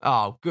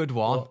 Oh, good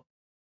one. What?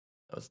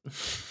 That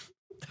was...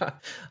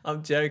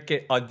 I'm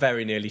joking. I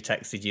very nearly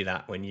texted you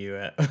that when you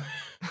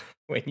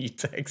when you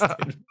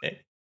texted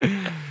me.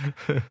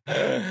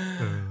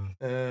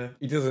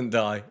 He doesn't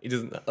die. He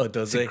doesn't. Oh,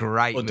 does It's he? a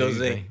great Or does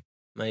movie. he?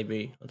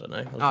 Maybe. I don't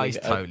know. Oh, he's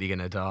totally going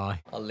to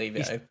die. I'll leave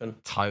it he's- open.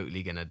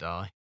 Totally going to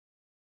die.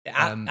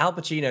 Al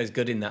Pacino's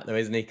good in that, though,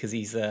 isn't he? Because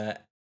he's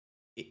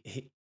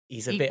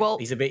he's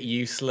a bit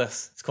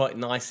useless. It's quite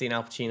nice seeing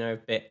Al Pacino a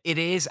bit. It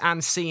is,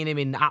 and seeing him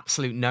in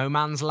absolute no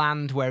man's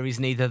land where he's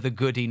neither the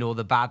goodie nor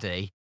the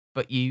baddie,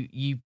 but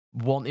you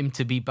want him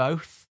to be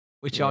both,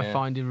 which I Yeah.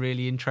 find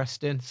really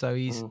interesting. So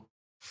he's,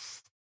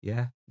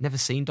 never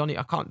seen Donnie.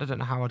 I don't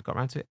know how I'd got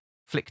around to it.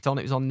 Flicked on,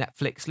 it was on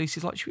Netflix.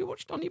 Lucy's like, should we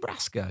watch Donnie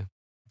Brasco?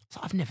 So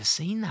I've never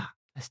seen that.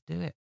 Let's do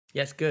it.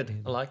 Yeah, it's good. Yeah.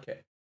 I like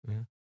it.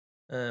 Yeah.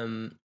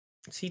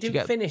 So you Did you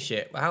didn't finish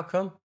it. How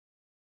come?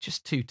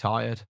 Just too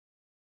tired.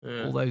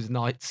 Yeah. All those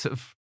nights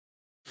of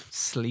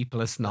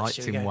sleepless nights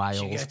Should we in go- Wales.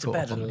 should we go to caught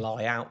up bed on and me.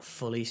 lie out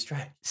fully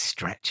stretched.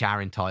 Stretch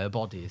our entire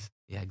bodies.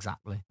 Yeah,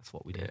 exactly. That's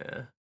what we did.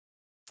 Yeah.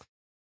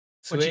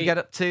 What did you get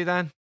up to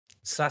then?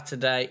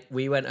 Saturday,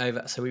 we went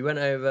over. So we went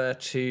over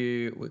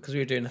to, because we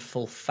were doing a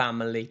full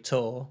family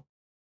tour,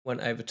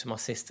 went over to my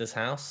sister's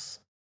house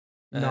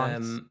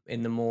Nice.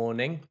 in the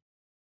morning.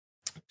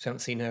 So I haven't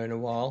seen her in a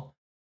while.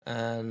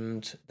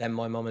 And then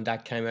my mum and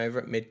dad came over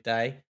at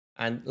midday.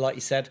 And like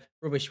you said,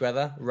 rubbish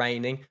weather,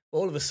 raining.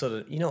 All of a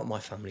sudden, you know what my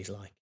family's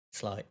like?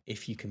 It's like,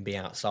 if you can be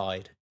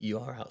outside, you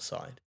are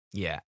outside.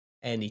 Yeah.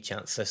 Any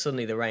chance. So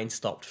suddenly the rain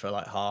stopped for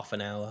like half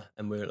an hour.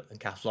 And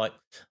Kath's like,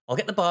 I'll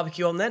get the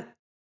barbecue on then.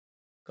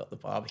 Got the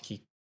barbecue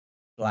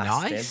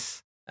blasting.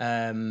 Nice.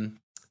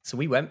 So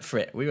we went for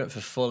it. We went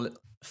for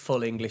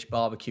full English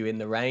barbecue in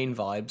the rain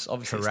vibes.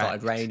 Obviously, it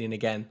started Correct. raining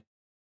again.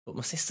 But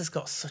my sister's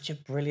got such a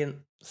brilliant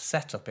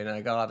setup in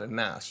her garden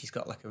now. She's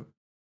got like a...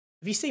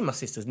 Have you seen my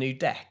sister's new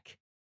deck?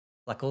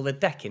 Like all the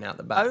decking out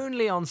the back.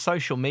 Only on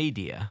social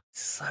media.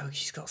 So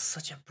she's got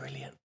such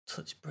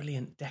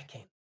brilliant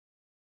decking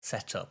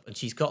setup. And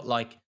she's got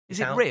like... Is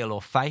it real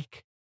or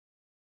fake?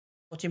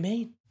 What do you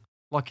mean?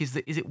 Like, is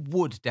it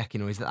wood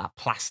decking or is it that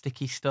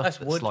plasticky stuff That's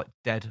that's wood. like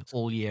dead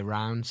all year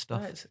round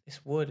stuff? No,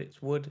 it's wood.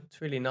 It's wood.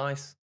 It's really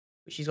nice.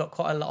 But she's got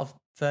quite a lot of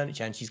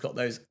furniture, and she's got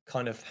those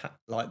kind of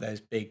like those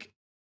big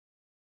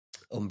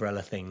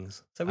umbrella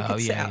things. So we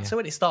could sit out. yeah. So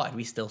when it started,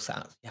 we still sat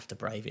out. You have to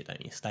brave it,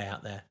 don't you? Stay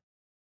out there.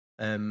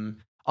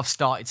 I've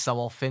started, so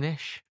I'll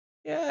finish.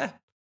 Yeah,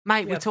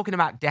 Mate, Yeah. we're talking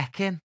about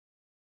decking.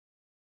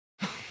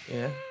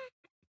 yeah.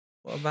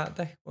 What about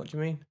that? What do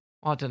you mean?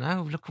 I don't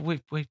know. Look,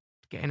 we're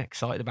getting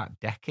excited about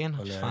decking.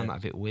 I I just know. found that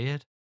a bit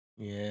weird.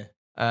 Yeah,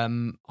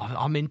 I'm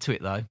into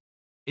it though.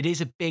 It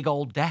is a big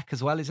old deck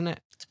as well, isn't it?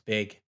 it's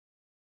big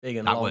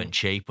and That long. weren't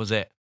cheap, was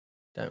it?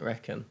 Don't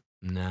reckon.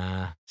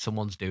 Nah,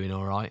 someone's doing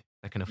all right.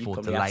 They can You'd afford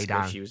to probably lay ask her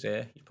down. if she was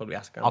here. You'd probably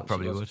ask her. I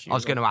probably would. I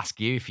was going to ask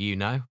you if you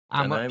know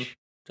how Don't know. much.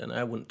 Don't know.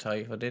 I wouldn't tell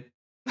you if I did.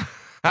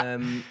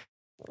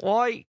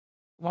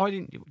 Why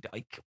didn't you?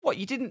 Like, what,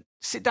 you didn't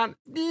sit down?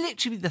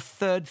 Literally, the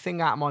third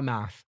thing out of my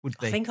mouth would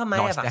be. I think I may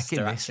nice have asked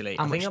decking her this. actually.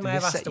 How I think much I did may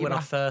have this asked set her you when I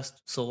back?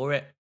 first saw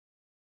it.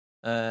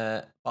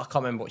 I can't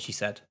remember what she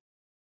said.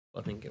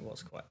 I think it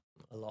was quite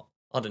a lot.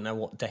 I don't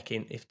know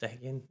if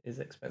decking is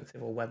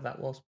expensive or whether that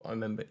was. But I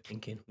remember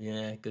thinking,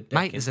 yeah, good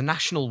decking. Mate, there's a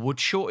national wood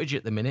shortage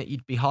at the minute.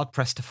 You'd be hard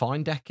pressed to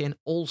find decking.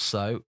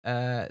 Also,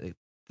 the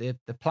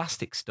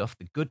plastic stuff,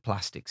 the good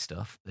plastic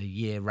stuff, the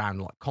year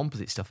round like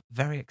composite stuff,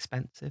 very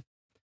expensive.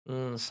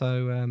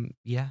 So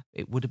yeah,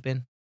 it would have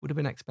been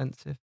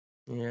expensive.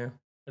 Yeah,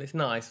 but it's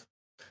nice.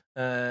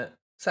 Sat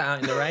out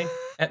in the rain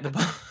at the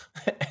bar,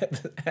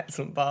 at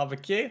some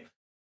barbecue.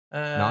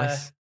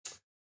 Nice.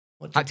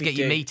 What Had did to we get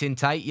your do? meat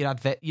intake.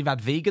 You've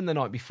had vegan the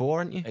night before,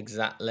 haven't you?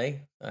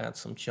 Exactly. I had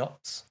some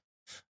chops.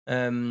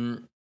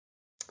 Then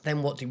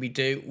what did we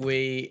do?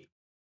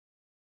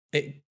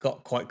 It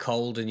got quite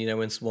cold, and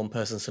when one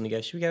person suddenly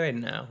goes, "Should we go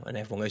in now?" and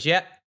everyone goes,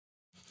 "Yep."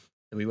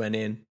 And we went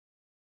in,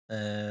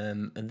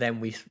 and then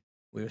we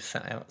were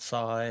sat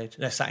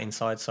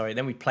inside. Sorry.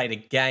 Then we played a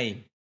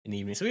game in the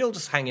evening. So we were all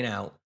just hanging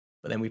out,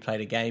 but then we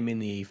played a game in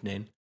the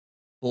evening,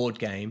 board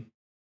game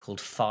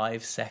called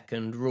 5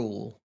 Second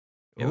Rule.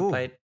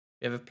 You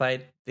ever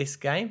played this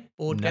game?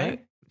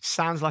 Game?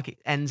 Sounds like it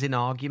ends in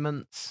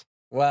arguments.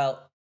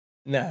 Well,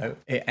 no,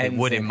 it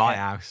would in my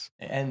house.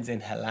 It ends in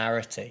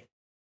hilarity.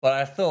 But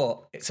I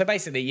thought so.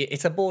 Basically,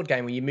 it's a board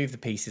game where you move the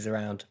pieces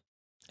around,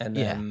 and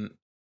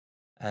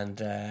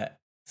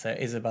so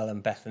Isabel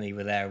and Bethany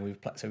were there, and we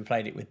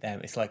played it with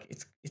them. It's like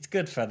it's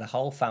good for the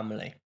whole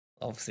family.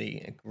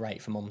 Obviously,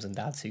 great for moms and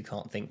dads who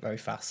can't think very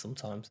fast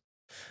sometimes.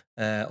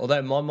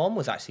 Although my mom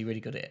was actually really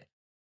good at it.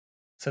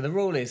 So the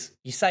rule is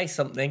you say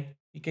something,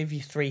 you give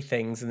you 3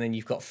 things, and then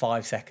you've got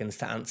 5 seconds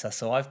to answer.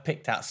 So I've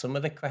picked out some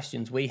of the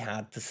questions we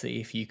had to see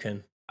if you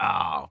can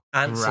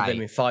answer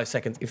them in 5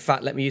 seconds. In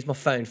fact, let me use my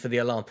phone for the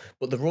alarm.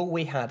 But the rule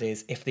we had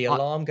is if the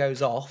alarm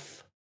goes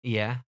off,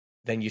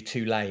 then you're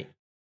too late.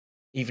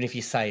 Even if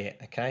you say it,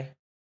 okay?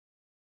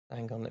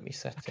 Hang on, let me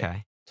set it.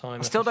 Okay.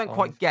 Time I still don't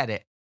quite get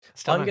it.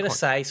 I'm going to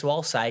say, so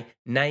I'll say,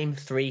 name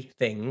 3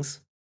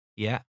 things.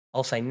 Yeah.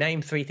 I'll say,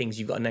 name 3 things.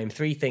 You've got to name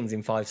 3 things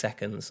in 5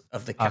 seconds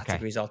of the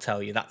categories I'll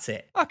tell you. That's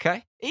it.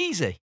 Okay.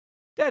 Easy.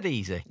 Dead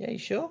easy. Yeah, you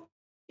sure?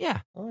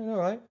 Yeah. All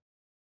right.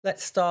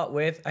 Let's start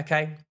with,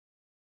 okay.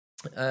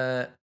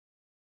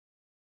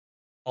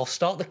 I'll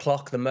start the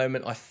clock the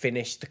moment I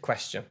finish the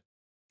question.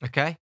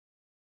 Okay.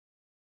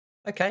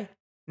 Okay.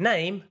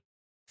 Name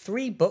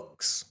 3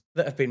 books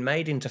that have been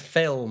made into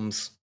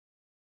films.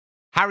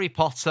 Harry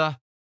Potter,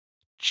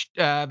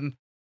 the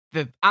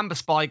Amber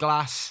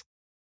Spyglass.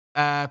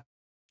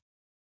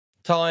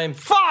 Time.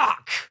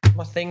 Fuck!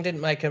 My thing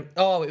didn't make a...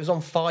 Oh, it was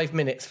on 5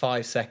 minutes,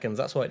 5 seconds.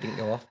 That's why it didn't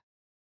go off.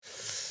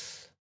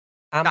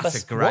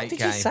 That's a great What did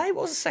game. you say?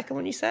 What was the second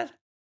one you said?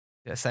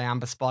 Did I say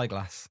Amber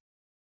Spyglass?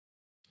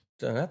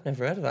 Don't know. I've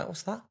never heard of that.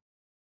 What's that?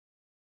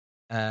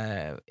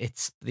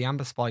 It's the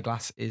Amber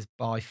Spyglass is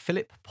by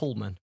Philip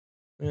Pullman.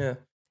 Yeah.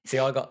 See,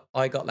 I got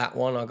that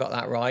one. I got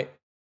that right.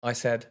 I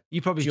said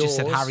you probably Jaws. just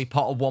said Harry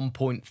Potter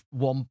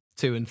 1.1,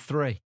 2, and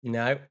 3.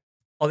 No.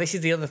 Oh, this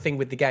is the other thing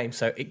with the game.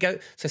 So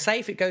say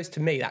if it goes to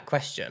me that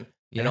question,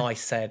 and I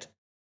said,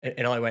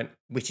 and I went,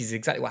 which is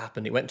exactly what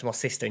happened. It went to my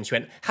sister, and she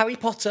went Harry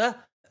Potter,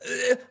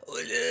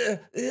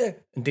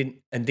 and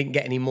didn't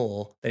get any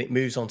more. Then it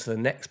moves on to the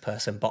next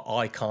person, but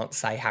I can't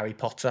say Harry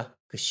Potter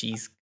because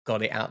she's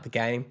got it out the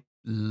game.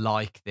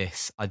 Like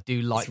this, I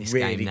do like It's this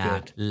really game now.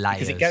 good Layers.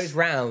 because it goes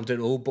round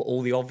and but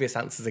all the obvious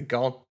answers are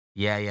gone.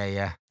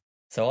 Yeah.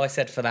 So I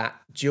said for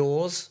that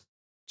Jaws,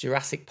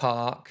 Jurassic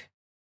Park,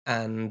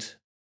 and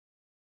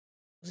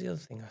what was the other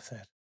thing I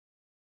said?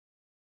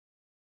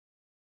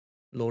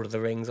 Lord of the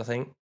Rings, I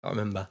think. I can't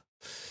remember.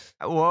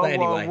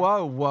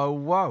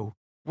 Whoa.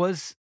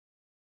 Was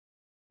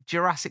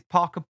Jurassic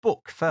Park a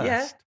book first?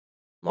 Yeah.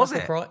 Was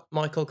it?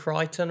 Michael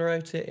Crichton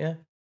wrote it, yeah.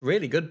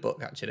 Really good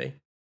book, actually.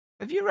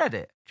 Have you read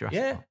it,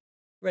 Jurassic Park?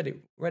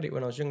 Read it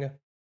when I was younger.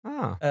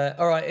 Oh.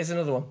 All right, here's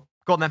another one.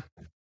 Go on then.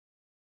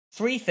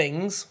 3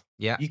 things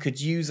Yeah. you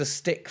could use a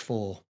stick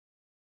for.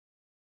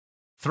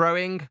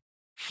 Throwing,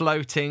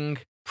 floating,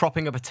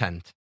 propping up a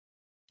tent.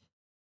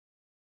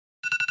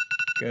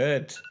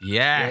 Good.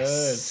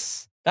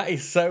 Yes. That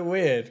is so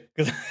weird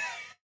because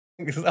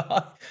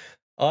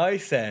I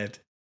said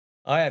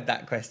I had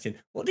that question.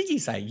 What did you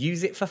say?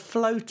 Use it for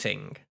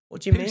floating.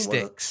 What do you mean?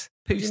 Sticks.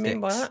 What do you mean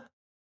by that?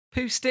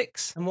 Poo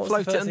sticks. And what was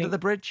float the it first under thing? the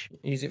bridge.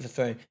 Use it for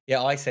throwing.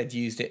 Yeah, I said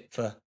used it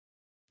for.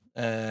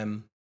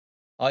 Said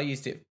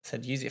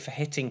use it for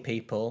hitting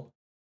people,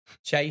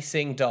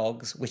 chasing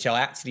dogs, which I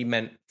actually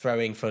meant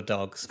throwing for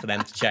dogs for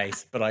them to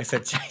chase. But I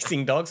said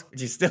chasing dogs,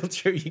 which is still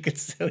true. You could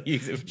still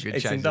use it for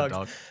chasing dogs.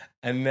 Dog.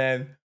 And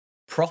then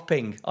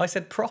propping. I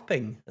said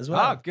propping as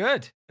well. Oh,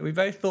 good. We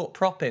both thought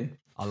propping.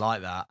 I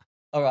like that.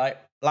 All right,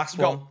 last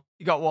one.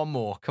 You got one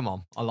more. Come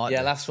on. I like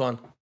that. Yeah, last one.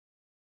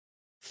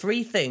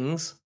 3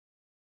 things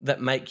that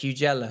make you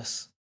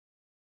jealous.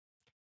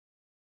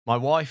 My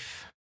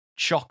wife,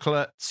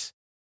 chocolate,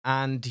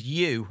 and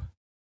you.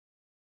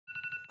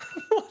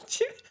 What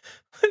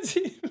do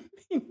you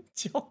mean,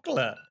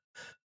 chocolate?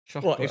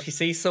 What, if you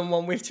see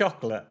someone with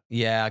chocolate?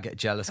 Yeah, I get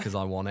jealous because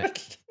I want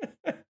it.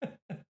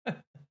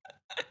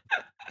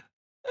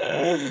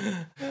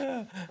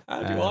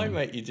 How do I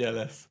make you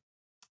jealous?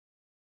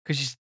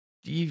 Because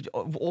you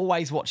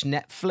always watch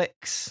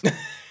Netflix.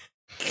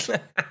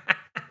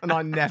 And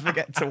I never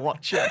get to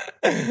watch it.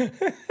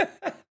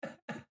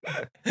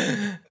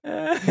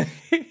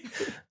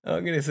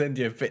 I'm going to send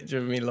you a picture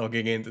of me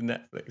logging into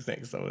Netflix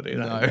next time I do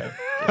that.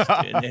 No.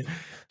 Just doing it.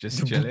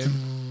 Just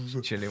chilling.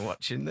 Just chilling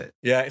watching it.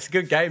 Yeah, it's a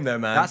good game though,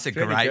 man. That's a It's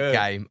really great good.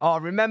 game. Oh,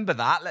 remember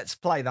that. Let's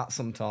play that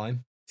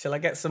sometime. Shall I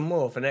get some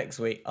more for next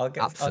week? I'll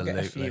get a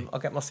Absolutely. few. I'll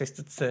get my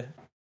sister to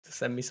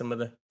send me some of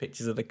the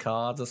pictures of the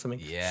cards or something.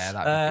 Yeah,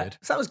 that'd be good.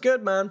 So that was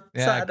good, man.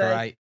 Yeah, Saturday.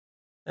 great.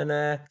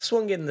 And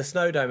swung in the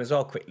Snowdome as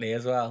well quickly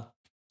as well.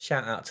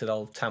 Shout out to the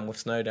old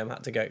Tamworth Snowdome.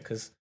 Had to go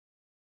because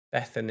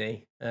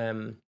Bethany,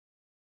 my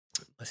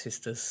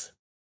sister's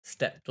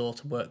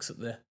stepdaughter, works at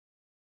the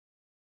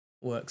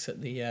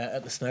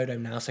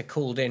Snowdome now. So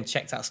called in,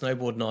 checked out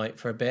snowboard night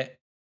for a bit.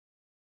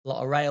 A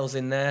lot of rails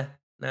in there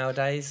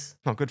nowadays.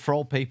 Not good for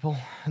old people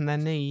and their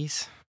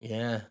knees.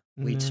 Yeah,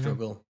 we'd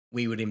struggle.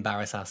 We would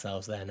embarrass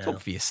ourselves there now. Talk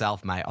for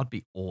yourself, mate. I'd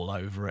be all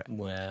over it.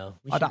 Well,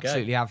 we I'd should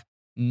absolutely have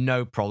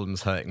no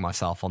problems hurting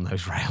myself on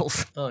those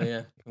rails. Oh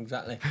yeah,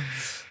 exactly.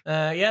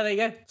 Yeah, there you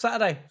go.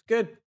 Saturday,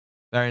 good.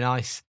 Very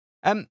nice.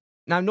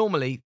 Now,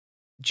 normally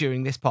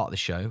during this part of the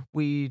show,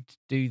 we'd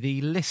do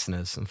the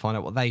listeners and find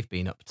out what they've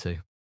been up to.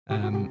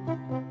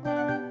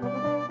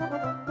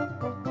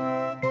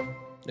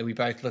 Are we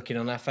both looking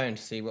on our phone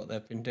to see what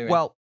they've been doing?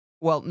 Well,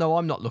 no,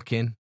 I'm not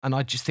looking, and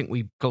I just think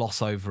we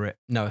gloss over it.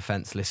 No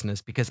offense,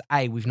 listeners, because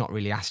A, we've not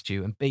really asked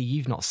you, and B,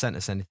 you've not sent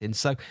us anything.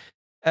 So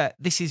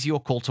this is your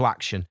call to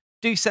action.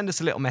 Do send us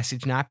a little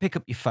message now. Pick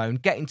up your phone,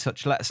 get in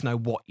touch, let us know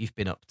what you've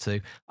been up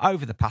to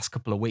over the past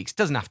couple of weeks.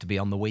 Doesn't have to be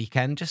on the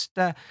weekend. Just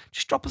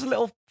drop us a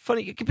little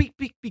funny. It could be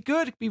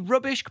good. It could be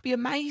rubbish. It could be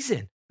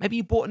amazing. Maybe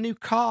you bought a new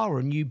car or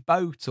a new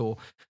boat, or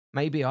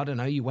maybe, I don't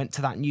know, you went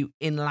to that new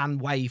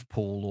inland wave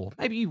pool, or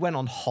maybe you went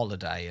on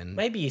holiday and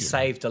maybe you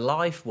saved a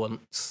life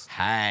once.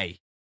 Hey,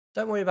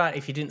 don't worry about it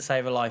if you didn't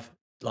save a life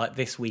like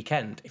this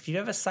weekend. If you've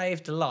ever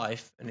saved a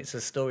life and it's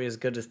a story as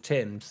good as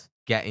Tim's,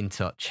 get in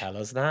touch. tell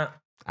us that.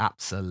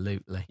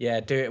 Absolutely. Yeah,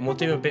 do it, and we'll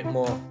do a bit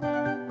more.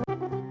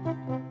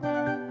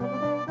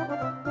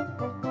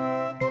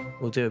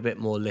 We'll do a bit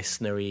more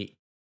listenery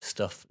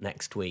stuff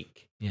next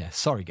week. Yeah,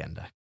 sorry,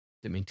 Gendo.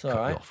 Didn't mean to It's cut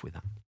all you right. off with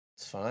that.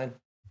 It's fine.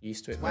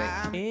 Used to it, mate.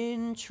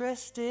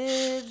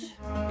 Interested?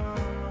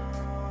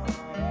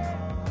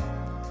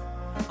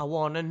 I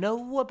want to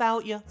know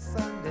about you.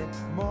 Sunday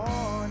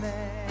morning.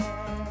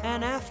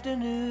 An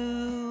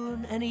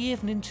afternoon and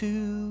evening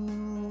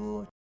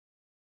too.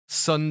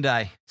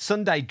 Sunday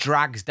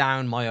drags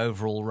down my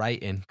overall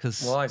rating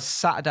because Why?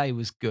 Saturday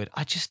was good.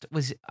 I've just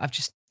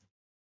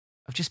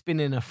been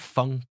in a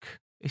funk.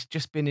 I've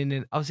just been in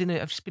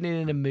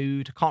a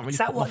mood. I can't really Is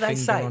that put what my they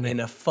finger say on it. in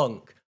a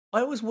funk?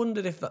 I always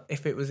wondered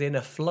if it was in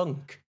a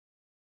flunk.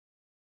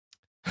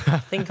 I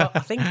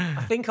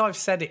think I've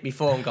said it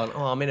before and gone,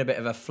 oh, I'm in a bit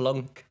of a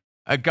flunk.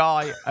 A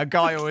guy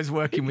I was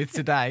working with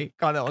today,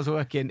 guy that I was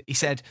working, he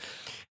said,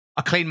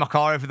 I cleaned my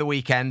car over the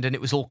weekend and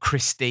it was all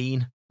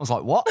Christine. I was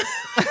like, what?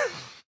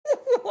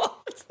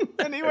 What?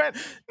 And he went,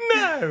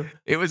 No.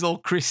 it was all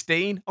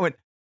Christine. I went,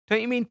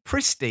 don't you mean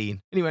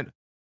pristine? And he went,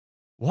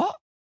 what?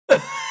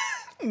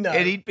 No.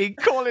 And he'd been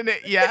calling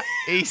it, yeah.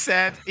 He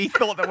said he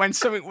thought that when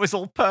something was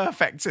all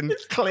perfect and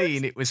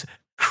clean, it was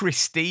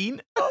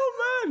Christine.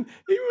 Oh man,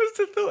 he must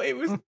have thought it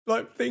was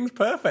like Things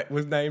Perfect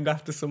was named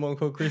after someone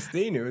called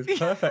Christine who was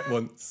perfect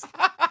once.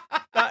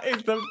 That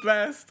is the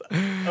best.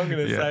 I'm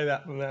going to say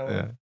that from now on.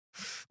 Yeah.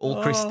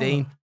 All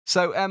Christine.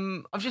 So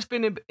I've just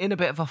been in a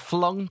bit of a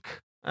flunk.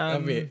 I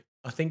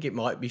think it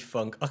might be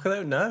funk. I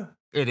don't know.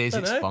 It is,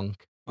 Don't it's know.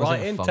 funk. I was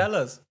Right a in, funk. tell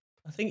us.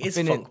 I think it's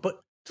I've been funk, but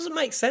it doesn't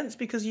make sense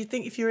because you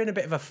think if you're in a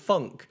bit of a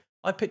funk,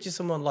 I picture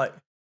someone like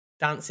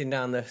dancing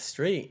down the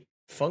street,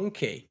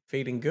 funky,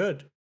 feeling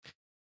good.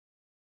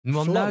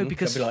 Well, no, Flunk,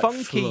 because I'd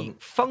be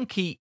like,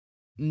 funky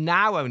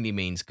now only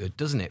means good,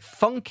 doesn't it?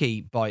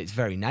 Funky, by its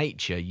very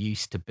nature,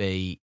 used to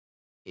be,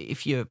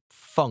 if you're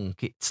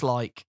funk, it's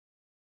like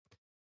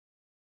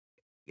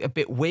a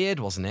bit weird,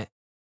 wasn't it?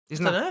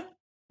 Isn't I that? don't know.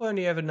 I've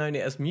only ever known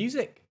it as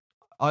music.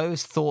 I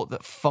always thought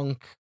that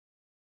funk.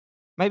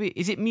 Maybe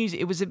is it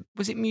music? Was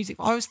it music?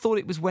 I always thought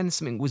it was when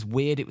something was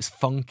weird. It was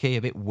funky,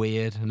 a bit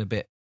weird, and a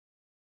bit.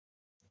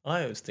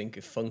 I always think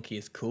of funky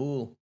as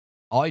cool.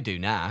 I do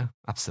now,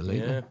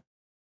 absolutely. Yeah.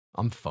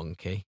 I'm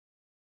funky.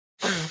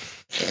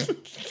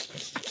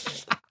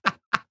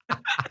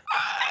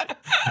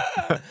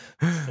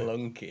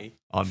 Flunky.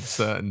 On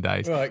certain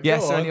days. Right, yeah,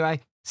 go so on. anyway.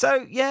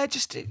 So, yeah,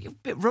 just a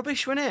bit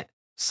rubbish, wasn't it?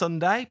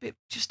 Sunday.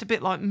 Just a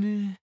bit like,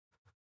 meh.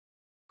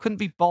 Couldn't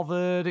be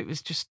bothered. It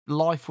was just,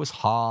 life was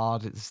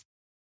hard.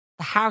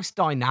 The house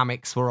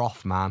dynamics were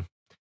off, man.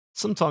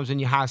 Sometimes when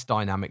your house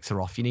dynamics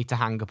are off, you need to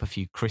hang up a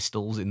few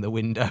crystals in the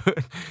window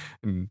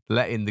and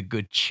let in the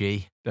good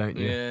chi, don't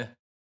you? Yeah.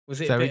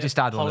 Was it So a we bit just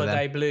of had one of them.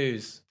 holiday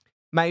blues?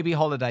 Maybe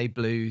holiday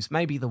blues,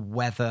 maybe the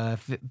weather,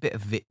 bit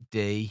of Vit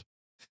D.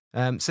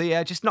 So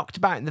yeah, just knocked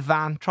about in the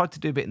van, tried to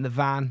do a bit in the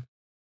van.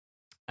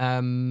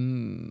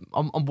 I'm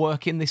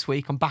working this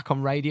week. I'm back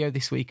on radio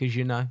this week, as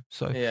you know.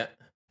 So Yeah.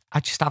 I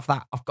just have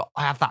that.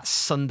 I have that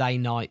Sunday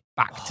night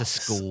back to Oh,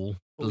 school.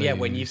 Well, yeah,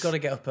 when you've blues. got to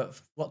get up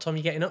at what time are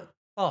you getting up?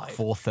 5?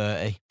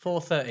 4:30.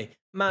 4:30.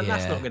 Man,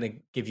 that's Yeah. not going to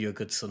give you a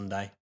good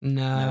Sunday.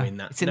 No, Knowing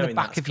that- it's in the knowing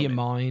back that's of your coming.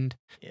 mind.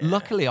 Yeah.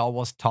 Luckily, I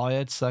was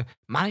tired, so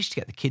managed to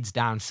get the kids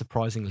down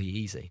surprisingly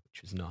easy,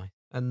 which was nice.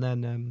 And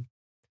then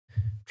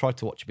tried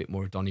to watch a bit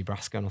more of Donnie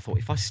Brasco, and I thought,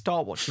 if I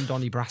start watching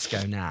Donnie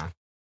Brasco now,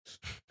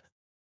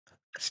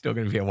 still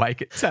going to be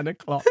awake at 10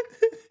 o'clock.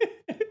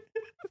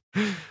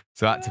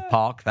 So I had to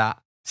park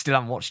that. Still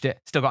haven't watched it.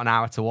 Still got an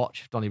hour to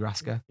watch Donnie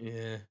Brasco.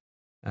 Yeah.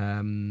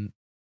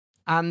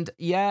 And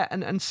yeah,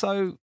 and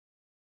so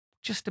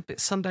just a bit.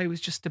 Sunday was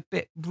just a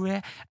bit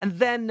rare, and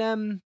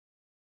then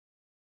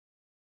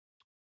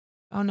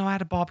oh no, I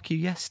had a barbecue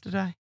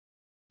yesterday.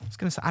 I was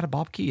going to say I had a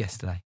barbecue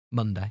yesterday,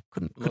 Monday.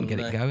 Couldn't get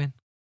it Monday. going.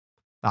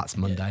 That's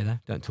Monday though.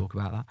 Don't talk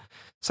about that.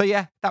 So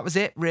yeah, that was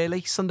it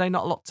really. Sunday,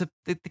 not a lot to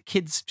the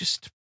kids.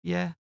 Just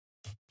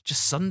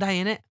Sunday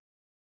in it.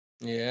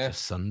 Yeah.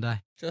 Just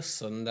Sunday. Just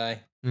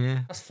Sunday.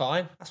 Yeah, That's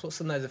fine. That's what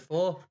Sundays are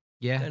for.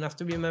 They yeah, don't have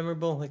to be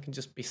memorable. They can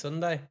just be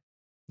Sunday.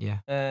 yeah.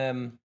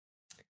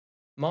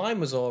 Mine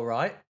was all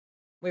right.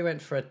 We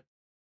went for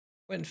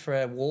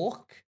a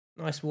walk.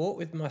 Nice walk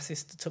with my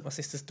sister. Took my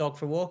sister's dog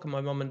for a walk, and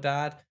my mum and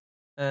dad.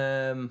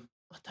 I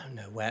don't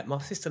know where. My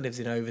sister lives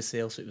in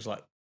Overseal, so it was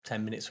like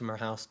 10 minutes from her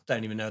house.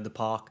 Don't even know the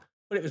park,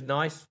 but it was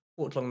nice.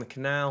 Walked along the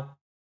canal.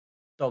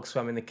 Dog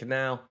swam in the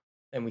canal.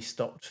 Then we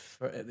stopped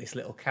at this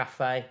little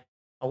cafe.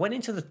 I went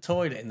into the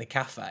toilet in the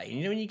cafe.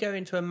 You know when you go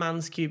into a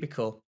man's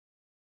cubicle,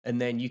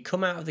 and then you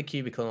come out of the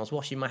cubicle, and I was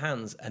washing my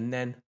hands, and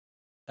then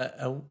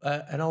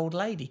an old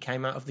lady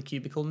came out of the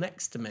cubicle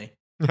next to me.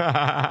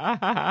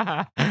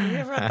 Have you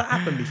ever had that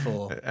happen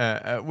before?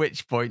 At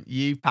which point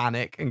you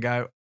panic and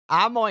go,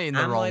 "Am I in the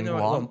Am wrong I in the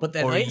right one?" one? But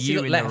then or I are instantly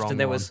you looked in the left, wrong and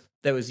there one?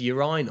 was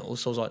urinals.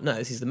 So I was like, "No,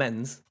 this is the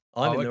men's.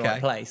 I'm Oh, in the okay. right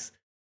place.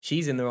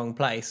 She's in the wrong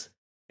place."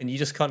 And you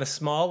just kind of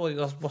smile while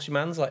you're washing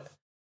your hands, like,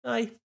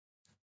 "Hey,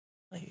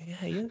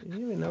 yeah,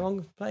 you're in the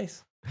wrong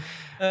place."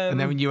 And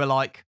then when you were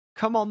like,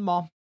 "Come on,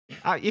 Mom,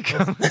 out you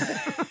come."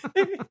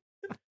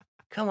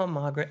 Come on,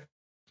 Margaret.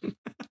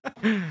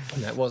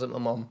 No, it wasn't my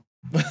mum.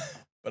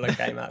 But I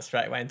came out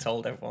straight away and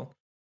told everyone.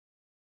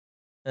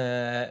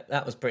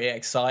 That was pretty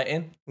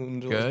exciting.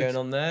 Wonder what was Good. going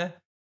on there.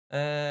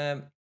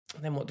 And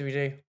then what do we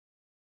do?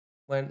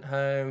 Went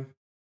home.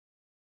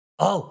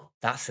 Oh,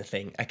 that's the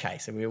thing. Okay,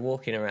 so we were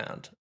walking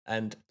around,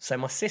 and so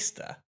my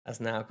sister has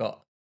now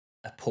got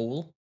a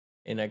pool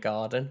in her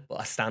garden,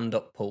 but a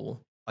stand-up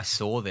pool, I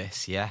saw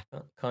this, yeah.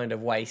 kind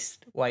of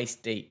waist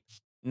deep.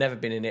 Never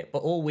been in it, but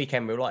all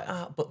weekend we were like,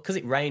 but because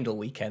it rained all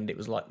weekend, it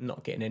was like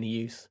not getting any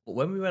use. But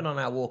when we went on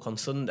our walk on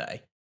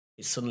Sunday,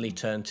 it suddenly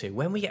turned to,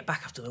 when we get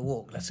back after the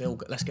walk, let's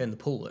go in the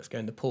pool. Let's go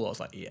in the pool. I was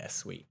like, yeah,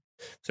 sweet.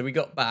 So we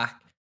got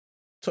back,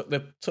 took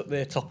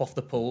the top off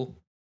the pool,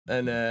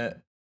 and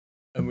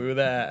we were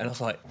there, and I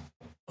was like,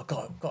 I've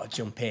got to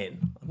jump in.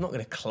 I'm not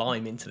going to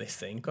climb into this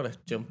thing. Got to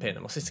jump in.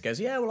 And my sister goes,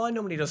 yeah, well, I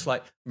normally just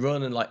like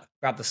run and like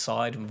grab the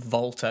side and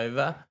vault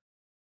over,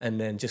 and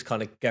then just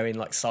kind of go in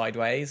like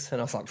sideways. And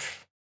I was like,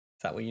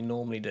 is that what you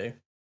normally do?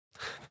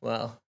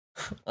 Well,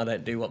 I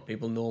don't do what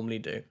people normally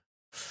do.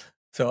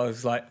 So I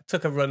was like,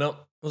 took a run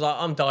up. I was like,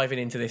 I'm diving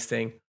into this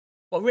thing.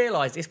 But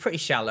realised it's pretty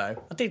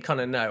shallow. I did kind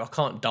of know I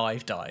can't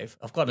dive.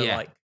 I've got to Yeah.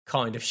 like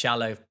kind of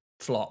shallow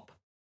flop.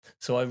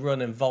 So I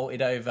run and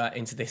vaulted over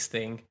into this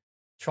thing.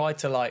 Tried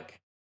to like,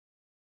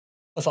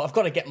 I was like, I've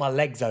got to get my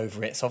legs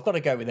over it. So I've got to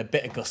go with a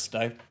bit of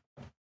gusto.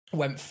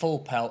 Went full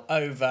pelt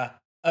over,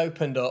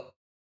 opened up,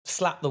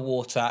 slapped the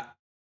water.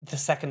 The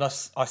second I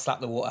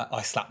slapped the water,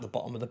 I slapped the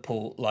bottom of the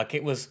pool. Like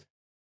it was,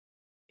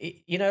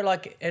 you know,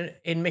 like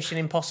in Mission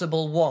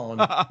Impossible 1,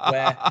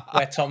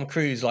 where Tom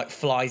Cruise like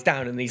flies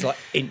down and he's like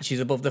inches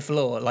above the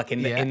floor, like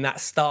in that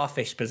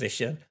starfish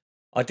position.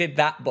 I did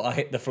that, but I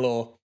hit the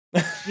floor.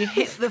 You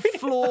hit the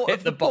floor Hit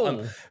of the the bottom.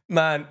 pool.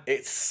 Man,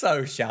 it's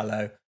so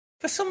shallow.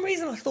 For some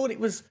reason, I thought it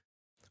was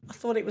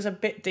a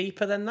bit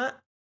deeper than that,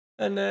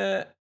 and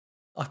I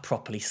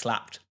properly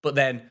slapped. But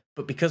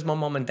because my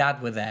mum and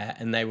dad were there,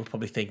 and they were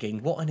probably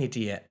thinking, "What an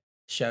idiot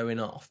showing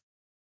off,"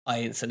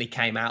 I instantly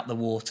came out the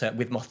water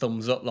with my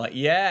thumbs up, like,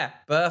 "Yeah,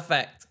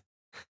 perfect."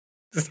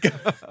 Just go,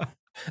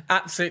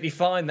 absolutely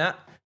fine. That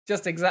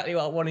just exactly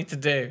what I wanted to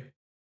do.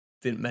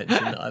 Didn't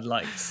mention that I'd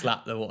like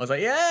slapped the water. I was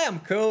like, "Yeah, I'm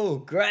cool,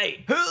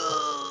 great."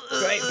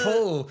 Great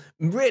pool.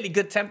 Really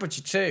good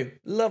temperature too.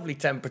 Lovely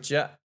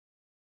temperature.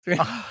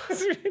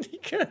 It's really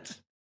good.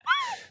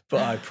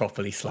 But I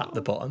properly slapped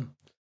the bottom.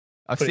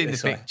 I've Put it seen the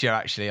this way. picture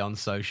actually on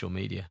social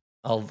media.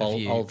 I'll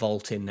you?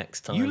 vault in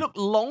next time. You look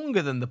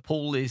longer than the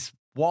pool is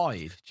wide.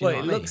 Do you well, know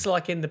it what I looks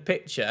like in the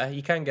picture.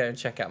 You can go and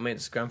check out my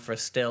Instagram for a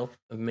still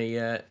of me,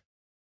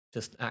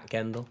 just at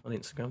Gendel on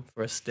Instagram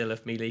for a still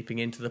of me leaping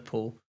into the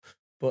pool.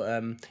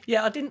 But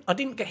yeah, I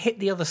didn't get hit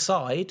the other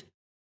side.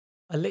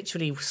 I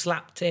literally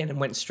slapped in and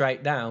went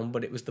straight down,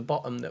 but it was the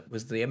bottom that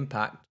was the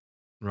impact.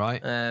 mean?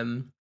 Right.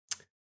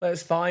 But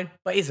it's fine.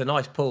 But it is a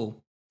nice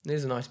pool. It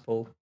is a nice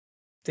pool.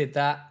 Did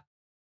that.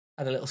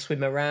 Had a little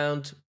swim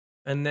around,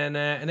 and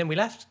then we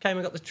left. Came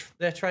and got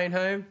the train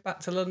home back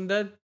to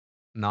London.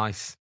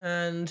 Nice.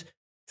 And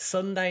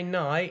Sunday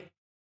night,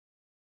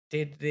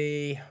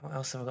 What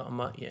else have I got on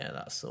my? Yeah,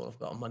 that's all I've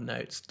got on my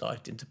notes.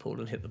 Dived into pool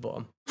and hit the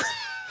bottom.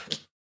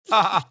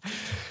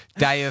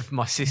 Day of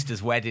my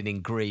sister's wedding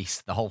in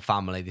Greece. The whole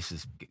family. This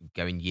is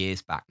going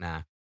years back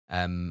now.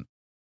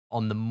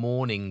 On the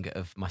morning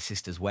of my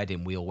sister's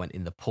wedding, we all went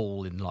in the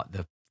pool in like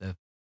the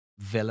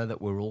villa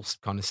that we're all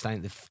kind of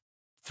staying. The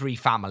three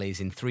families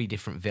in three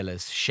different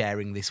villas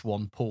sharing this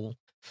one pool,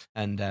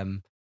 and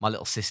my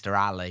little sister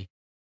Ali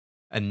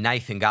and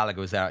Nathan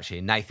Gallagher was there actually.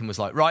 And Nathan was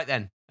like, "Right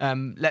then,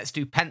 let's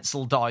do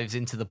pencil dives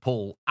into the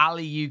pool.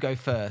 Ali, you go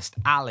first."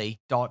 Ali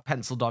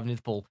pencil diving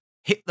into the pool.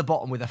 Hit the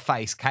bottom with her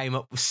face, came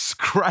up, was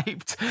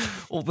scraped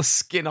all the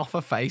skin off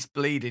her face,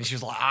 bleeding. She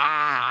was like,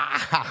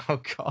 "Ah,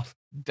 oh God."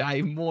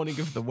 Morning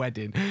of the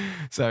wedding.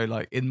 So,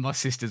 like, in my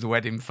sister's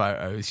wedding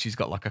photos, she's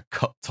got like a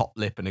cut top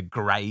lip and a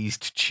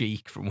grazed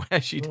cheek from where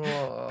she'd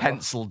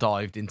pencil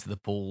dived into the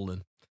pool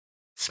and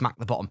smacked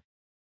the bottom.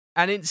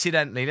 And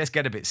incidentally, let's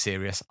get a bit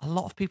serious. A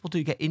lot of people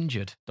do get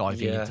injured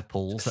diving into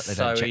pools that they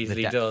don't check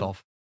the depth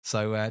of.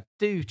 So,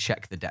 do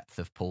check the depth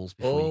of pools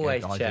before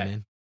you go diving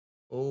in.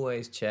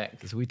 Always check,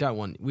 because we don't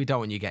want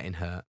you getting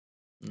hurt.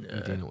 No.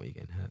 We do not want you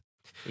getting hurt.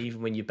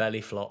 Even when you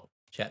belly flop,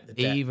 check the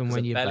depth. Even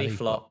when you belly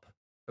flop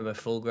from a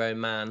full-grown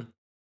man,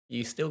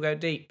 you still go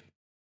deep.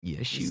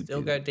 Yes, you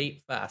still go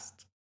deep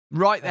fast.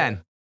 Right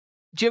then,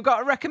 do you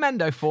got a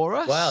recommendo for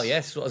us? Well,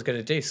 yes, what I was going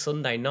to do.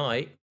 Sunday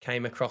night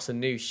came across a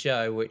new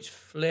show which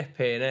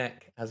flipping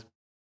heck has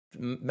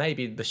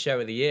maybe the show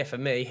of the year for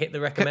me. Hit the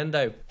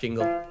recommendo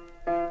jingle.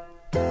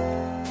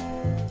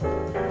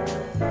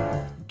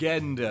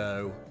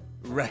 Gendo.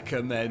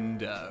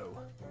 Recommendo.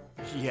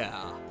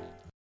 Yeah.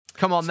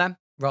 Come on then.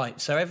 Right,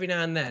 so every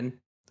now and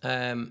then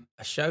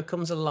a show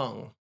comes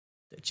along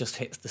that just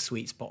hits the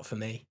sweet spot for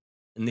me,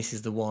 and this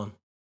is the one.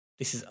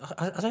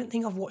 I don't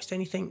think I've watched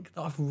anything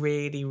that I've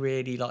really,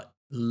 really like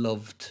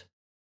loved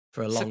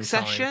for a long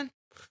time.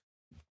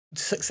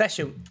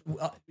 Succession,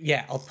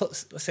 yeah, I'll put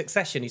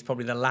Succession is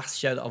probably the last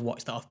show that I've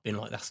watched that I've been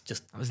like,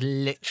 that was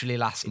literally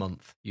last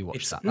month you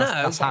watched that.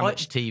 That's how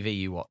much TV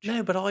you watch.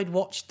 No, but I'd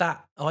watched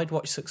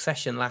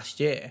Succession last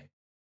year.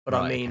 But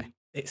right, I mean,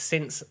 it's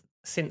since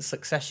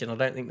Succession, I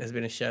don't think there's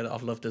been a show that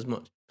I've loved as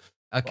much.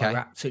 Okay. I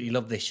absolutely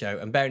love this show.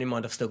 And bearing in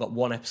mind, I've still got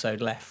one episode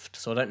left,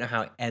 so I don't know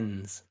how it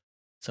ends.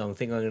 So I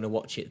think I'm going to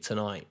watch it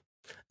tonight.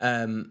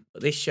 But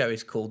this show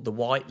is called The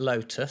White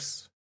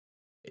Lotus.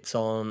 It's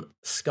on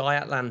Sky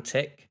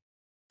Atlantic.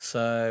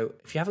 So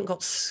if you haven't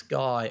got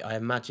Sky, I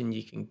imagine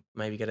you can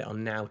maybe get it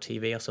on Now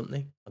TV or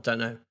something. I don't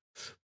know.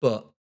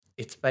 But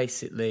it's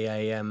basically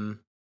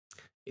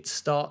it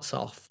starts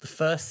off, the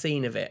first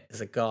scene of it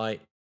is a guy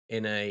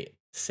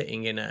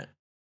sitting in a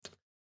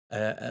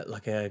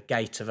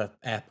gate of an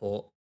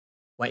airport,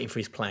 waiting for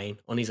his plane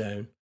on his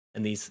own.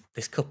 And this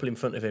couple in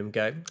front of him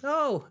go,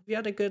 "Oh, have you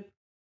had a good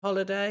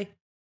holiday?"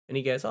 And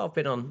he goes, "Oh, I've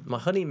been on my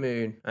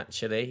honeymoon,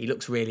 actually." He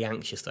looks really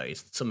anxious, though.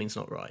 Something's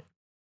not right.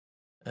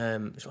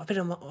 So I've been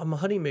on my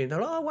honeymoon. They're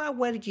like, "Oh, wow,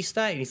 where did you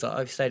stay?" And he's like,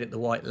 "I've stayed at the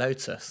White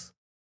Lotus."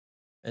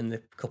 And the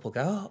couple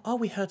go, "Oh,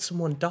 we heard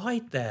someone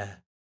died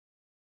there."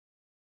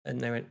 And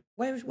they went,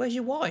 Where's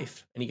your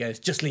wife? And he goes,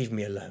 "Just leave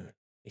me alone."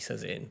 He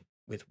says it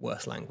with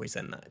worse language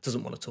than that.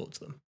 Doesn't want to talk to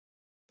them.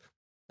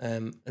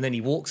 And then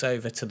he walks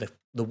over to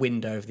the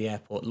window of the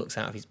airport, looks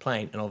out of his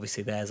plane, and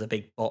obviously there's a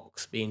big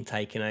box being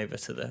taken over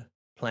to the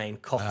plane,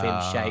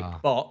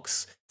 coffin-shaped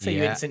box. So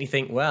you instantly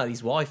think, well,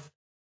 his wife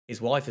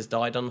has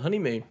died on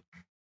honeymoon.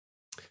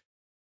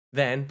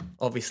 Then,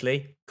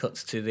 obviously,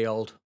 cuts to the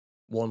old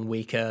 1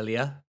 week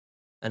earlier,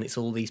 and it's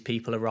all these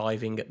people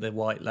arriving at the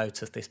White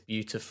Lotus, this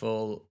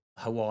beautiful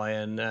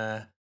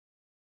Hawaiian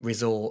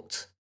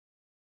resort.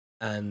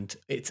 And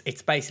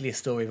it's basically a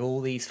story of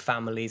all these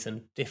families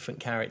and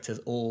different characters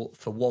all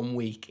for 1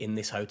 week in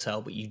this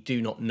hotel, but you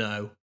do not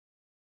know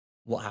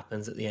what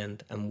happens at the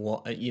end and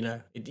what, you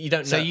don't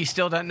know. So you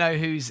still don't know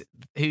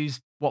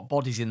what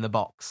body's in the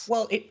box.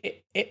 Well,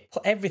 it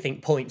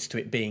everything points to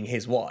it being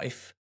his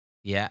wife.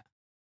 Yeah.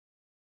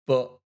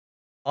 But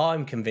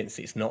I'm convinced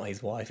it's not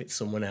his wife, it's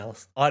someone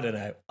else. I don't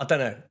know.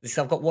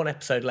 I've got one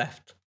episode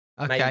left.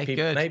 Okay,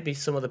 good. Maybe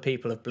some other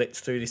people have blitzed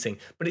through this thing,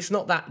 but it's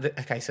not that.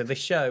 Okay, so the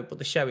show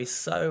is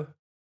so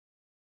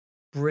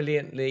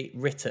brilliantly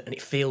written, and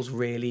it feels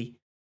really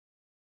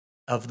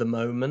of the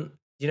moment.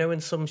 You know,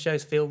 when some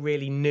shows feel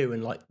really new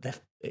and like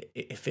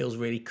it feels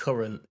really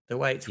current. The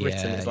way it's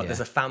written is like there's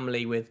a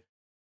family with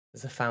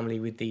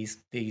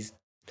this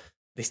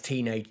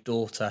teenage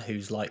daughter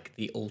who's like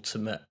the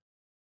ultimate.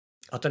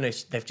 I don't know.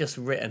 They've just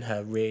written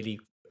her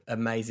really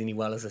amazingly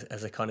well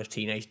as a kind of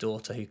teenage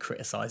daughter who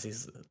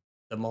criticizes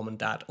the mom and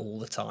dad all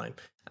the time.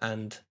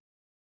 And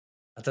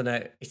I don't know,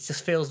 it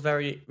just feels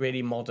very,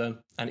 really modern,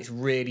 and it's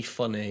really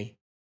funny,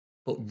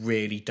 but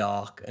really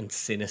dark and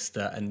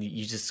sinister. And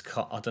you just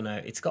can't, I don't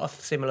know, it's got a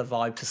similar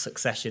vibe to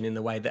Succession in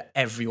the way that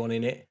everyone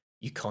in it,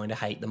 you kind of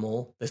hate them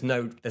all. There's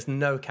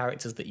no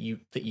characters that you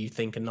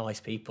think are nice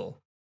people.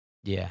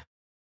 Yeah.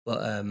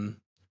 But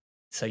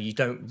so you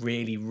don't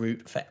really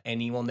root for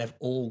anyone. They've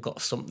all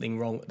got something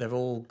wrong. They've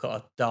all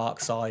got a dark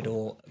side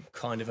or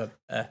kind of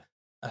a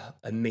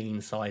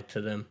mean side to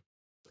them.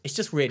 It's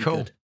just really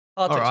good.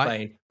 Hard to All right.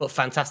 explain, but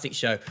fantastic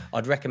show.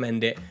 I'd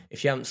recommend it.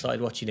 If you haven't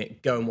started watching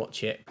it, go and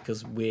watch it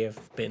because we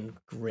have been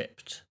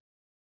gripped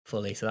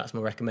fully. So that's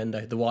my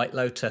recommendo. The White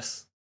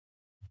Lotus.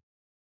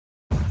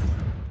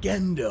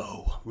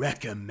 Gendo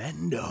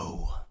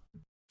recommendo.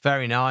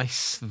 Very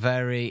nice.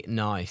 Very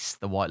nice.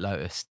 The White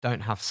Lotus.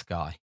 Don't have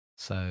Sky,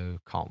 so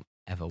can't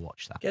ever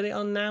watch that. Get it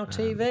on Now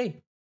TV.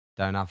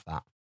 Don't have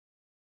that.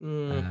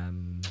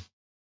 Mm.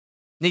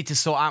 Need to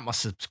sort out my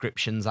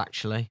subscriptions,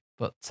 actually.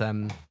 But,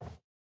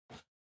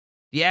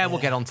 yeah, we'll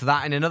get onto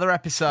that in another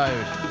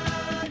episode.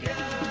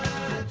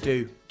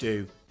 Do.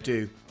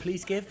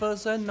 Please give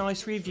us a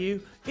nice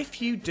review. If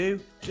you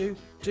do,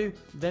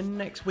 then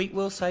next week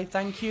we'll say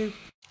thank you.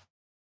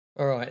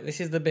 All right, this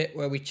is the bit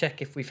where we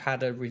check if we've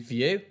had a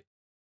review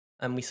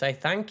and we say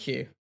thank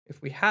you.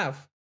 If we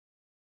have,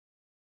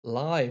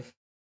 live.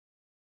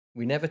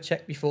 We never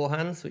check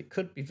beforehand, so it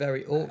could be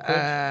very awkward.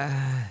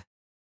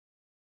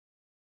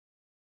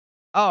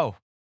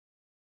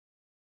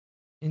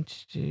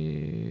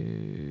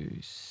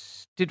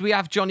 Introduce. Did we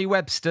have Johnny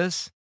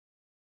Webster's?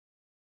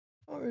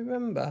 I can't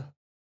remember.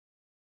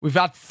 We've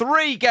had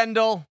 3,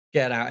 Gendel.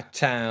 Get out of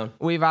town.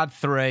 We've had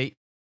 3.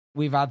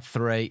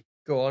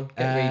 Go on,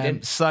 get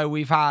reading. So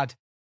we've had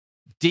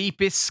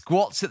Deepest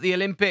Squats at the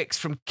Olympics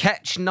from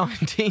Ketch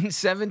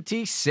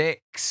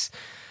 1976.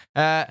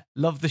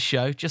 Love the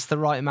show. Just the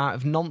right amount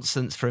of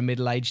nonsense for a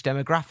middle-aged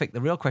demographic.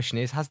 The real question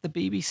is, has the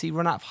BBC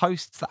run out of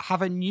hosts that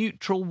have a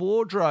neutral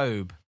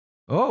wardrobe?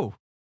 Oh,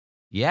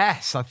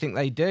 yes, I think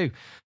they do.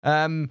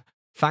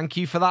 Thank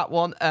you for that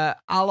one.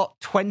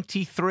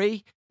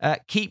 Alot23.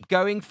 Keep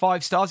going,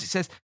 5 stars. It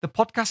says, the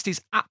podcast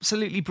is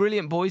absolutely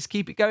brilliant, boys.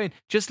 Keep it going.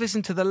 Just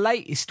listen to the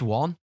latest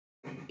one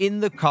in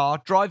the car,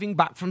 driving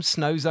back from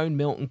Snow Zone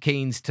Milton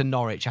Keynes to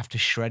Norwich after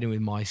shredding with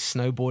my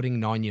snowboarding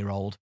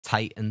 9-year-old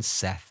Tate and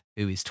Seth,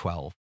 who is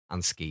 12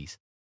 and skis.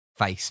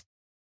 Face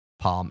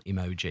palm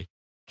emoji.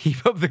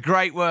 Keep up the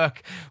great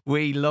work.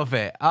 We love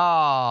it.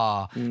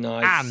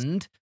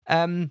 Nice.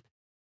 And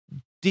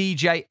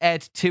DJ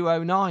Ed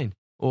 209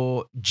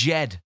 or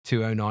Jed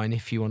 209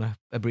 if you want to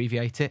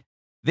abbreviate it.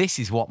 This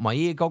is what my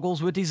ear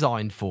goggles were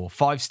designed for.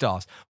 5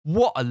 stars.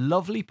 What a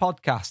lovely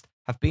podcast.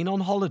 Have been on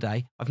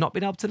holiday. I've not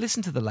been able to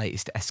listen to the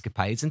latest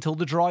escapades until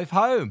the drive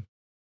home.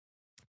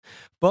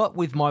 But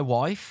with my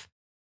wife,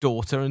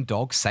 daughter and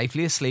dog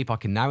safely asleep, I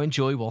can now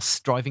enjoy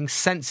whilst driving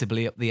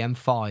sensibly up the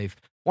M5.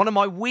 One of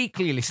my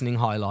weekly listening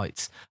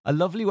highlights. A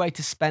lovely way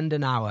to spend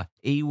an hour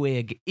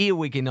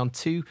earwigging on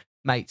 2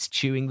 mates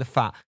chewing the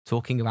fat,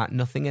 talking about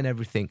nothing and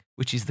everything,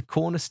 which is the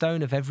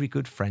cornerstone of every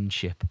good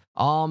friendship.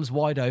 Arms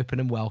wide open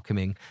and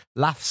welcoming,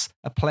 laughs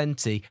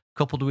aplenty,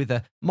 coupled with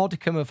a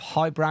modicum of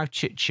highbrow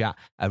chit-chat,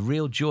 a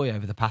real joy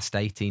over the past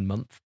 18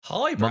 months.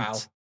 Highbrow?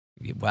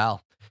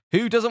 Well,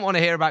 who doesn't want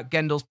to hear about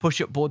Gendel's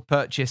push-up board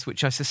purchase,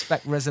 which I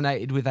suspect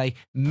resonated with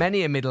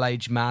many a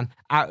middle-aged man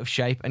out of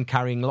shape and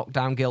carrying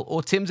lockdown guilt,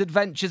 or Tim's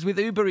adventures with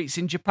Uber Eats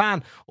in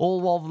Japan,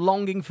 all while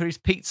longing for his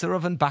pizza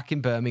oven back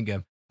in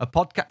Birmingham. A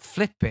podcast,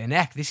 flipping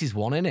heck, this is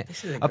one, innit?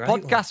 This is a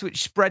podcast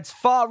which spreads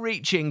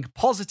far-reaching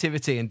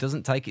positivity and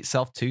doesn't take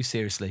itself too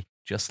seriously,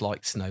 just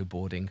like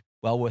snowboarding.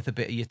 Well worth a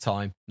bit of your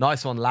time.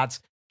 Nice one,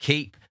 lads.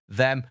 Keep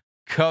them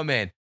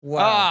coming.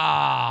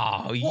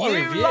 Wow. Oh, What a you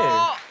review.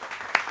 lot.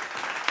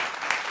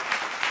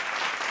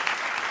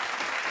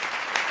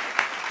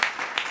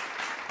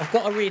 I've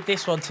got to read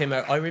this one,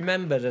 Timo. I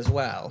remembered as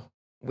well.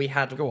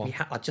 Go on.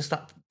 I just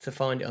had to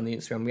find it on the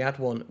Instagram. We had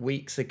one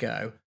weeks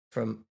ago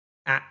from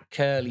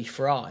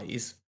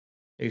 @CurlyFries,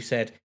 who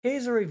said,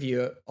 "Here's a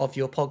review of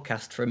your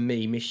podcast from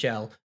me,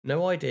 Michelle.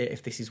 No idea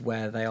if this is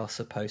where they are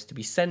supposed to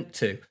be sent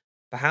to.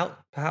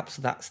 Perhaps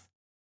that's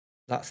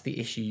the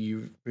issue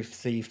you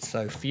received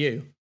so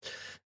few.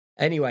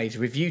 Anyways,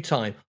 review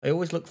time. I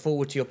always look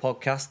forward to your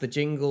podcast. The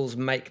jingles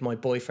make my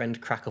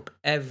boyfriend crack up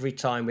every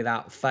time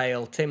without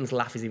fail. Tim's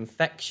laugh is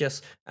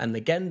infectious, and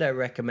the Gendo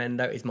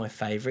Recommendo is my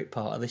favourite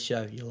part of the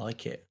show." You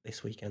like it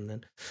this weekend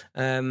then.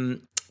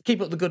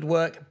 Keep up the good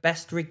work.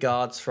 Best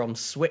regards from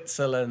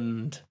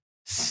Switzerland.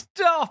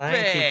 Stop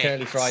Thank it. you,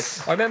 Curly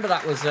Fries. I remember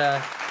that was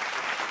a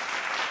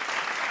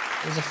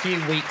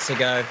few weeks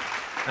ago,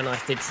 and I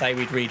did say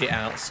we'd read it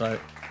out, so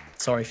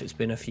sorry if it's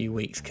been a few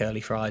weeks,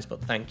 Curly Fries,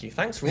 but thank you.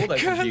 Thanks for all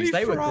those reviews.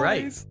 They were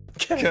great.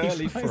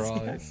 Curly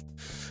Fries.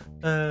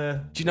 Do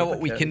you know what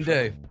we can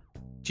do?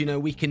 Do you know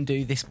we can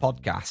do this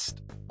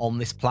podcast on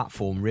this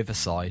platform,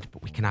 Riverside,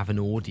 but we can have an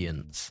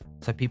audience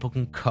so people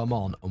can come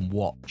on and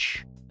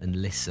watch and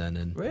listen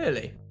and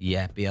Really?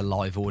 yeah, be a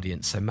live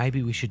audience. So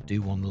maybe we should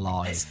do one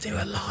live. Let's do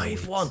a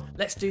live one.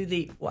 Let's do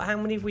how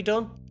many have we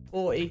done?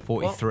 40?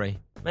 43.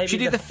 Maybe Should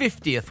we do the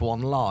 50th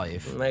one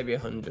live? Maybe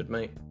 100,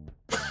 mate.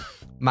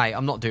 Mate,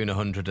 I'm not doing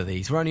 100 of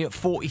these. We're only at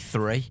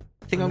 43.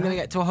 I think I'm going to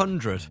get to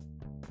 100.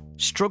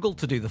 Struggle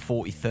to do the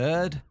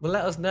 43rd. Well,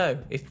 let us know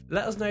if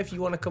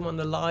you want to come on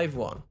the live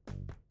one.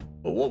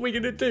 But what are we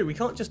going to do? We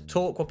can't just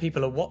talk while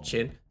people are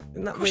watching.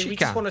 Isn't that weird? We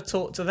just want to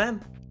talk to them.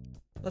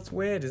 That's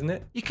weird, isn't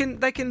it?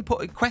 They can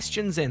put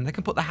questions in. They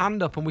can put their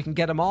hand up and we can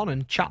get them on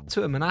and chat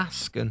to them and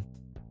ask. And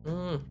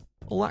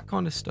all that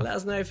kind of stuff. Let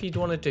us know if you'd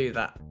want to do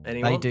that.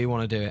 Anyone? They do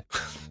want to do it.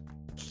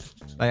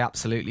 They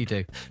absolutely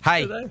do.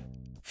 Hey, Do they?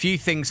 few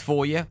things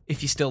for you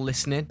if you're still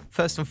listening.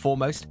 First and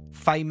foremost,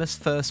 Famous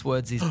First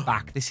Words is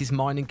back. This is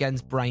mine and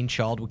Gen's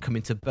brainchild. We're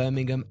coming to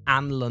Birmingham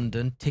and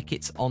London.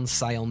 Tickets on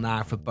sale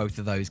now for both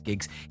of those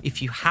gigs.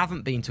 If you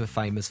haven't been to a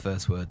Famous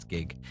First Words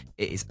gig,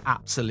 it is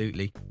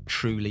absolutely,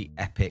 truly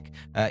epic.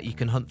 You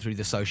can hunt through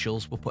the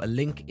socials. We'll put a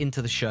link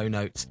into the show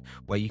notes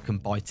where you can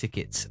buy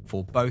tickets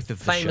for both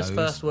of the shows.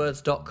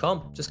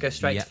 FamousFirstWords.com. Just go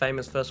straight to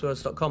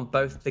FamousFirstWords.com.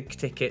 Both the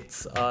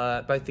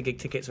gig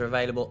tickets are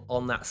available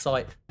on that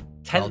site.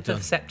 10th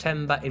of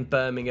September in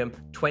Birmingham,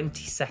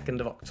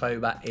 22nd of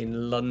October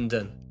in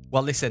London.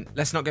 Well, listen,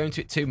 let's not go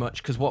into it too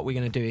much because what we're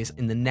going to do is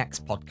in the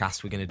next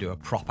podcast, we're going to do a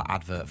proper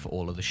advert for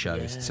all of the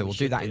shows. Yeah, so we'll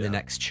do that in the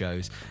next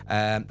shows.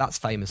 That's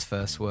Famous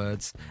First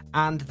Words.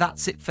 And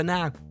that's it for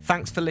now.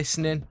 Thanks for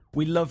listening.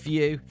 We love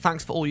you.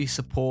 Thanks for all your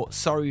support.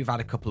 Sorry we've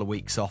had a couple of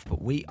weeks off,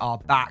 but we are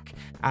back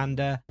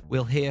and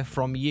we'll hear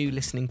from you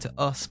listening to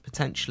us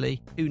potentially.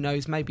 Who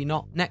knows, maybe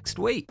not next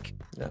week.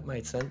 That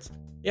made sense.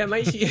 Yeah,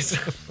 make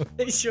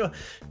sure.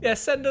 Yeah,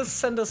 send us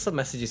some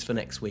messages for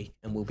next week,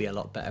 and we'll be a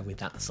lot better with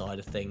that side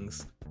of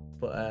things.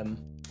 But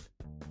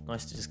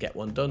nice to just get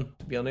one done.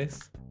 To be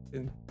honest,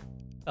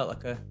 felt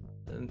like a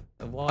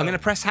while. I'm going to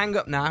press hang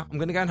up now. I'm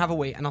going to go and have a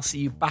wee, and I'll see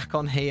you back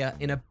on here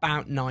in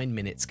about 9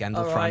 minutes,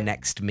 Gendel, for our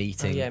next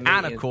meeting.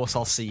 And of course,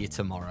 I'll see you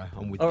tomorrow.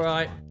 I'm with you. All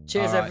right.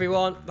 Tomorrow. Cheers,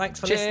 everyone.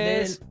 Thanks for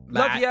listening.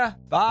 Love you. Bye.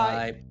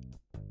 Bye.